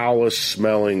 foulest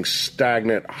smelling,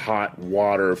 stagnant, hot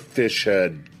water, fish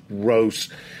head,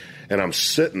 roast, and I'm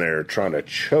sitting there trying to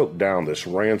choke down this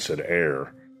rancid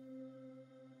air.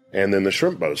 And then the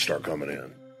shrimp boats start coming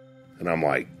in. And I'm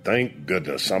like, thank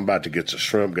goodness, I'm about to get the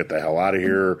shrimp, get the hell out of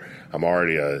here. I'm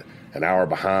already an hour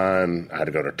behind. I had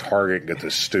to go to Target and get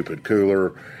this stupid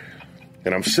cooler.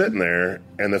 And I'm sitting there,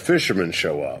 and the fishermen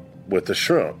show up with the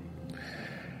shrimp.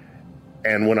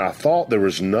 And when I thought there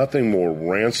was nothing more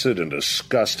rancid and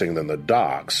disgusting than the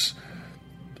docks,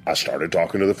 I started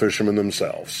talking to the fishermen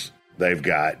themselves. They've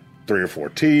got 3 or 4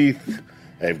 teeth.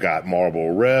 They've got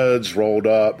Marlboro Reds rolled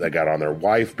up. They got on their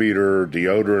wife beater.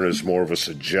 Deodorant is more of a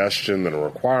suggestion than a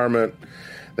requirement.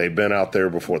 They've been out there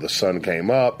before the sun came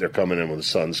up. They're coming in when the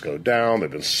suns go down. They've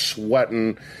been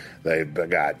sweating. They've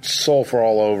got sulfur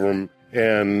all over them.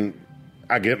 And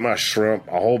I get my shrimp,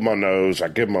 I hold my nose, I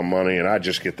give my money, and I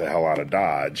just get the hell out of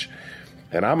Dodge.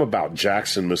 And I'm about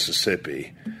Jackson,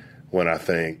 Mississippi, when I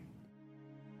think,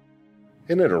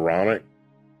 isn't it ironic?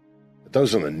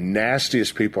 Those are the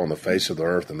nastiest people on the face of the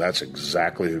earth, and that's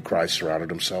exactly who Christ surrounded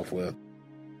himself with.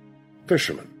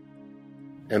 Fishermen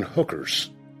and hookers.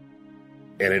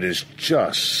 And it is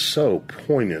just so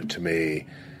poignant to me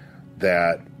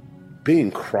that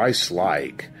being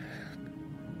Christ-like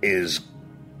is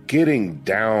getting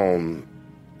down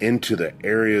into the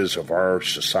areas of our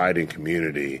society and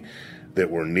community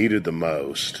that were needed the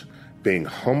most, being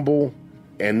humble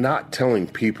and not telling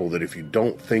people that if you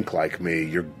don't think like me,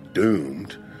 you're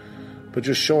doomed, but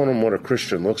just showing them what a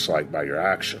Christian looks like by your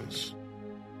actions.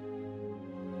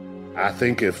 I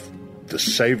think if the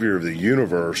Savior of the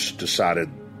universe decided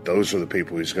those are the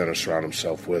people he's going to surround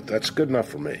himself with, that's good enough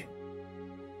for me.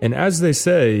 And as they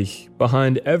say,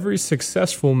 behind every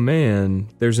successful man,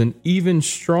 there's an even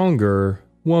stronger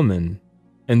woman.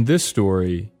 And this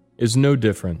story is no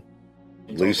different.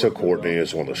 Lisa Courtney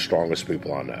is one of the strongest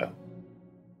people I know.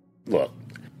 Look,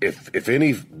 if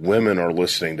any women are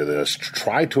listening to this,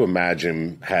 try to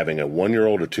imagine having a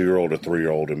 1-year-old, a 2-year-old, a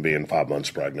 3-year-old, and being 5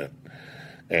 months pregnant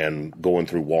and going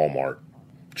through Walmart.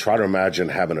 Try to imagine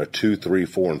having a 2, 3,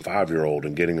 4, and 5-year-old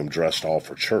and getting them dressed all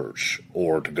for church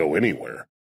or to go anywhere.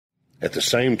 At the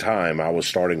same time I was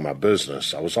starting my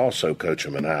business, I was also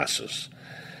coaching Manassas.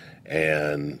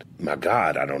 And my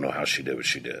God, I don't know how she did what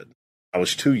she did. I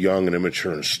was too young and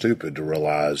immature and stupid to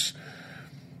realize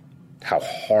how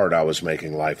hard I was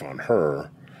making life on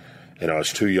her. And I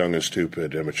was too young and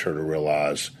stupid and immature to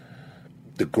realize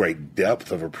the great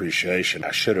depth of appreciation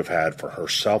I should have had for her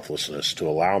selflessness to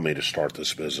allow me to start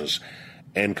this business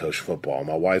and coach football.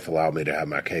 My wife allowed me to have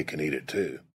my cake and eat it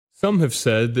too. Some have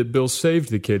said that Bill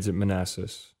saved the kids at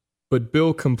Manassas, but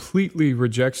Bill completely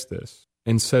rejects this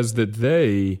and says that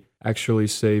they actually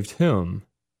saved him,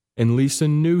 and Lisa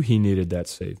knew he needed that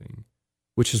saving,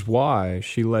 which is why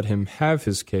she let him have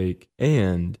his cake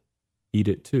and eat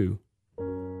it too.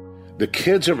 The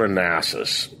kids at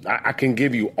Manassas, I can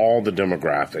give you all the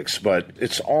demographics, but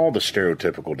it's all the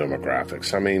stereotypical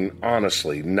demographics. I mean,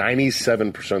 honestly,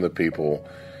 97% of the people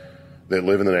that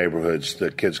live in the neighborhoods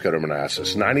that kids go to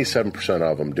Manassas, 97%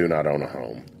 of them do not own a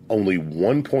home. Only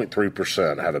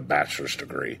 1.3% have a bachelor's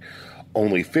degree.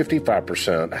 Only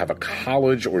 55% have a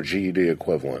college or GED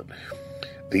equivalent.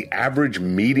 The average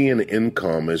median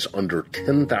income is under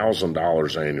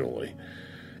 $10,000 annually.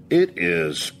 It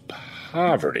is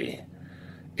poverty.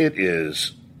 It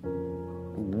is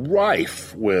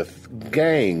rife with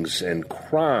gangs and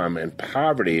crime and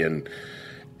poverty and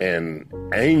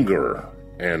anger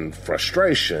and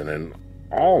frustration and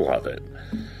all of it.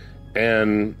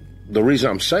 And the reason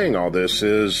I'm saying all this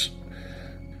is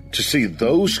to see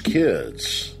those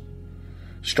kids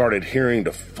start adhering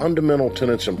to fundamental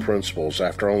tenets and principles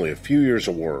after only a few years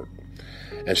of work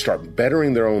and start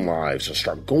bettering their own lives and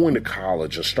start going to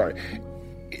college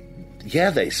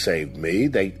and they saved me.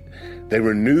 They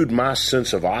renewed my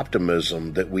sense of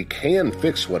optimism that we can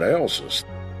fix what ails us.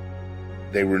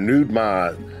 They renewed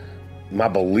my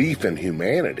belief in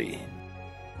humanity.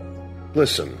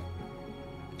 Listen,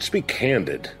 let's be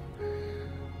candid.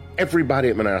 Everybody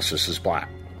at Manassas is black.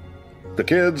 The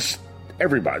kids,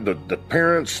 everybody, the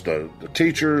parents, the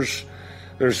teachers,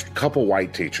 there's a couple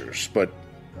white teachers, but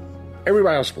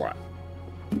everybody else black.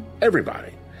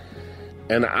 Everybody.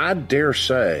 And I dare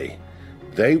say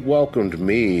they welcomed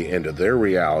me into their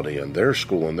reality and their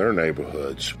school and their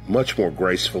neighborhoods much more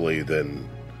gracefully than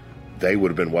they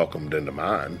would have been welcomed into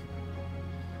mine.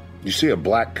 You see a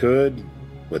black kid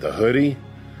with a hoodie,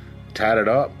 tatted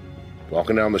up,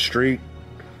 walking down the street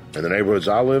in the neighborhoods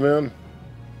I live in,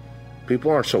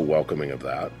 people aren't so welcoming of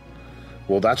that.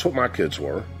 Well, that's what my kids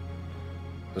were.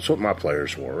 That's what my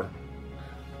players were.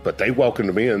 But they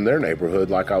welcomed me in their neighborhood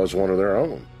like I was one of their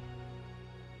own.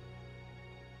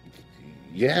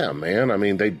 Yeah, man, I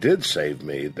mean, they did save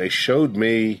me. They showed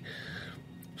me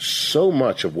so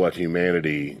much of what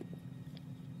humanity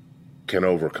can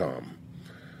overcome.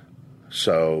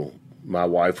 So my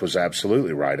wife was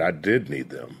absolutely right. I did need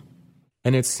them.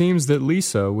 And it seems that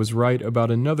Lisa was right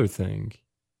about another thing,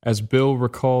 as Bill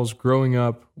recalls growing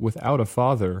up without a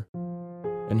father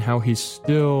and how he's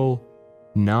still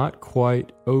not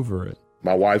quite over it.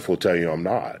 My wife will tell you I'm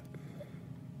not.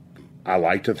 I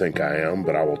like to think I am,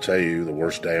 but I will tell you the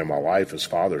worst day of my life is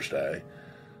Father's Day.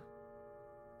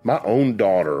 My own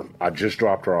daughter, I just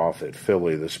dropped her off at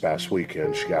Philly this past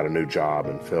weekend. She got a new job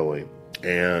in Philly.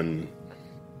 And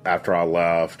after I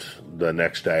left, the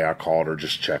next day I called her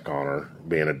just to check on her,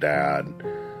 being a dad.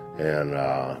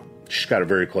 And she's got a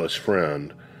very close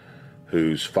friend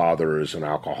whose father is an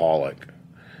alcoholic.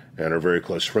 And her very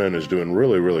close friend is doing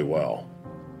really, really well.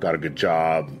 Got a good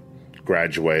job,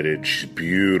 graduated. She's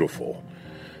beautiful,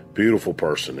 beautiful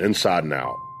person, inside and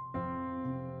out.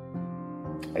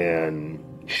 And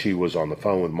she was on the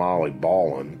phone with Molly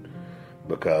bawling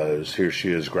because here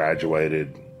she is,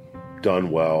 graduated,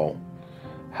 done well,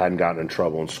 hadn't gotten in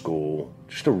trouble in school,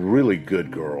 just a really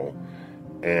good girl.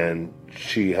 And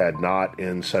she had not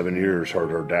in 7 years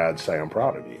heard her dad say, "I'm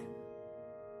proud of you."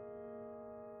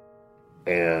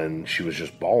 And she was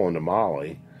just bawling to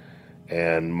Molly.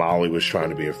 And Molly was trying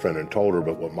to be a friend and told her,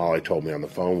 but what Molly told me on the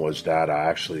phone was, "Dad, I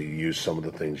actually used some of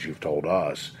the things you've told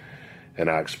us." And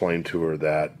I explained to her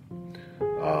that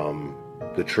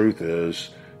the truth is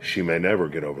she may never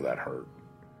get over that hurt.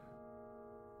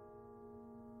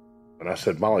 And I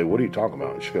said, "Molly, what are you talking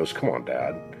about?" And she goes, "Come on,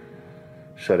 Dad."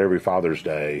 She said, "Every Father's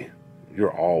Day,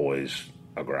 you're always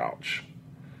a grouch."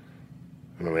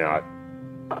 And I mean,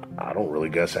 I don't really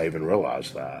guess I even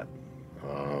realized that.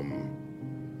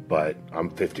 But I'm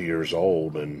 50 years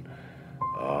old, and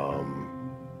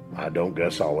I don't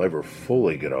guess I'll ever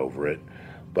fully get over it,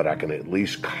 but I can at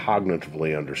least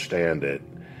cognitively understand it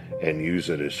and use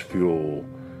it as fuel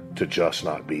to just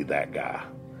not be that guy,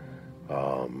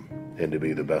 and to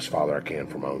be the best father I can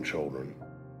for my own children.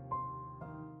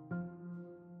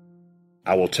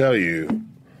 I will tell you,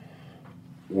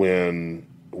 when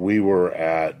we were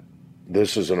at,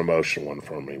 this is an emotional one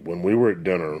for me, when we were at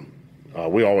dinner,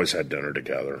 we always had dinner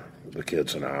together, the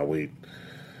kids and I.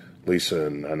 Lisa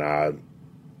and I,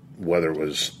 whether it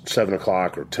was 7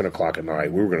 o'clock or 10 o'clock at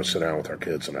night, we were going to sit down with our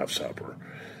kids and have supper.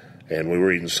 And we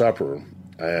were eating supper,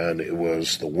 and it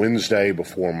was the Wednesday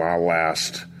before the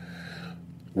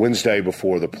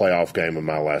playoff game of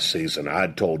my last season.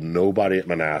 I'd told nobody at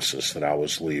Manassas that I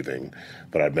was leaving,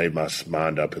 but I'd made my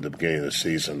mind up at the beginning of the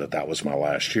season that was my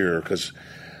last year because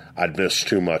I'd missed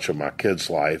too much of my kids'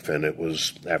 life, and it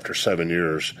was after 7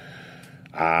 years,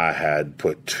 I had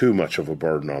put too much of a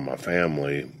burden on my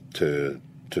family to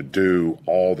do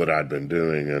all that I'd been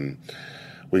doing. And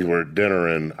we were at dinner,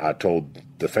 and I told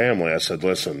the family, I said,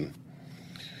 "Listen,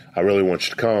 I really want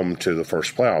you to come to the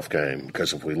first playoff game,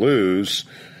 because if we lose,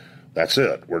 that's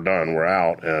it. We're done. We're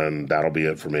out, and that'll be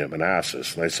it for me at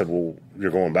Manassas." And they said, "Well,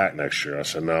 you're going back next year." I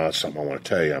said, "No, that's something I want to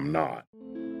tell you. I'm not."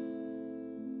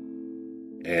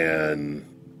 And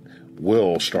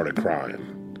Will started crying.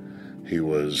 He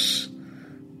was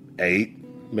 8,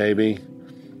 maybe,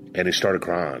 and he started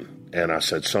crying. And I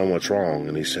said, "Son, what's wrong?"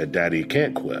 And he said, "Daddy, you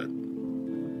can't quit."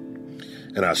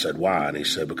 And I said, "Why?" And he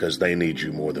said, "Because they need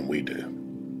you more than we do."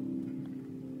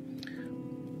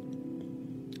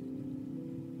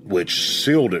 Which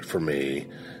sealed it for me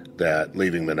that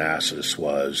leaving Manassas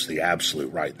was the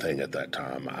absolute right thing at that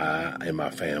time. I and my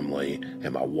family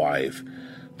and my wife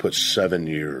put 7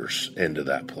 years into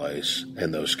that place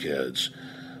and those kids.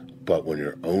 But when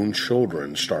your own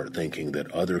children start thinking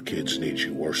that other kids need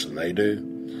you worse than they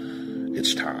do,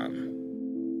 it's time.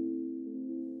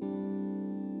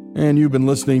 And you've been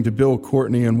listening to Bill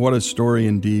Courtney, and what a story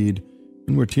indeed.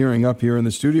 And we're tearing up here in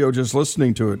the studio just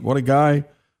listening to it. What a guy,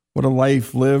 what a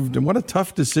life lived, and what a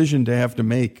tough decision to have to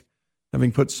make,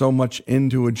 having put so much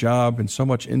into a job and so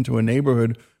much into a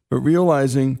neighborhood, but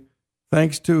realizing,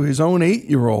 thanks to his own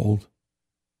 8-year-old,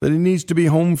 that he needs to be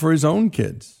home for his own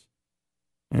kids,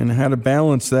 and how to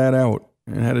balance that out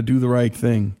and how to do the right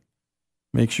thing.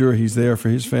 Make sure he's there for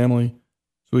his family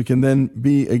so he can then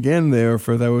be again there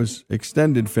for those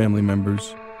extended family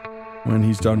members when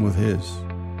he's done with his.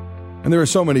 And there are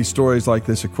so many stories like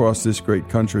this across this great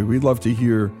country. We'd love to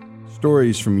hear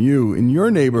stories from you in your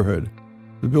neighborhood.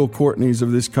 The Bill Courtneys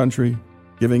of this country,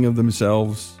 giving of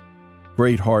themselves,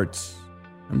 great hearts.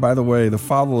 And by the way, the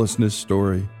fatherlessness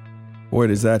story, boy,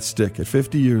 does that stick. At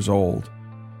 50 years old,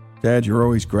 Dad, you're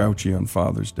always grouchy on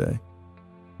Father's Day.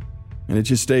 And it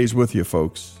just stays with you,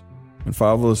 folks. And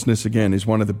fatherlessness, again, is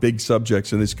one of the big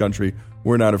subjects in this country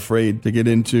we're not afraid to get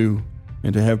into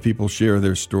and to have people share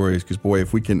their stories. Because, boy,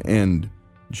 if we can end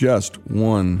just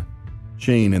one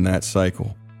chain in that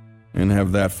cycle and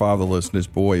have that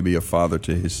fatherlessness boy be a father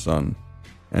to his son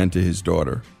and to his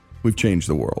daughter, we've changed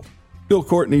the world. Bill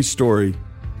Courtney's story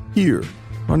here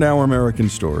on Our American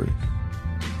Stories.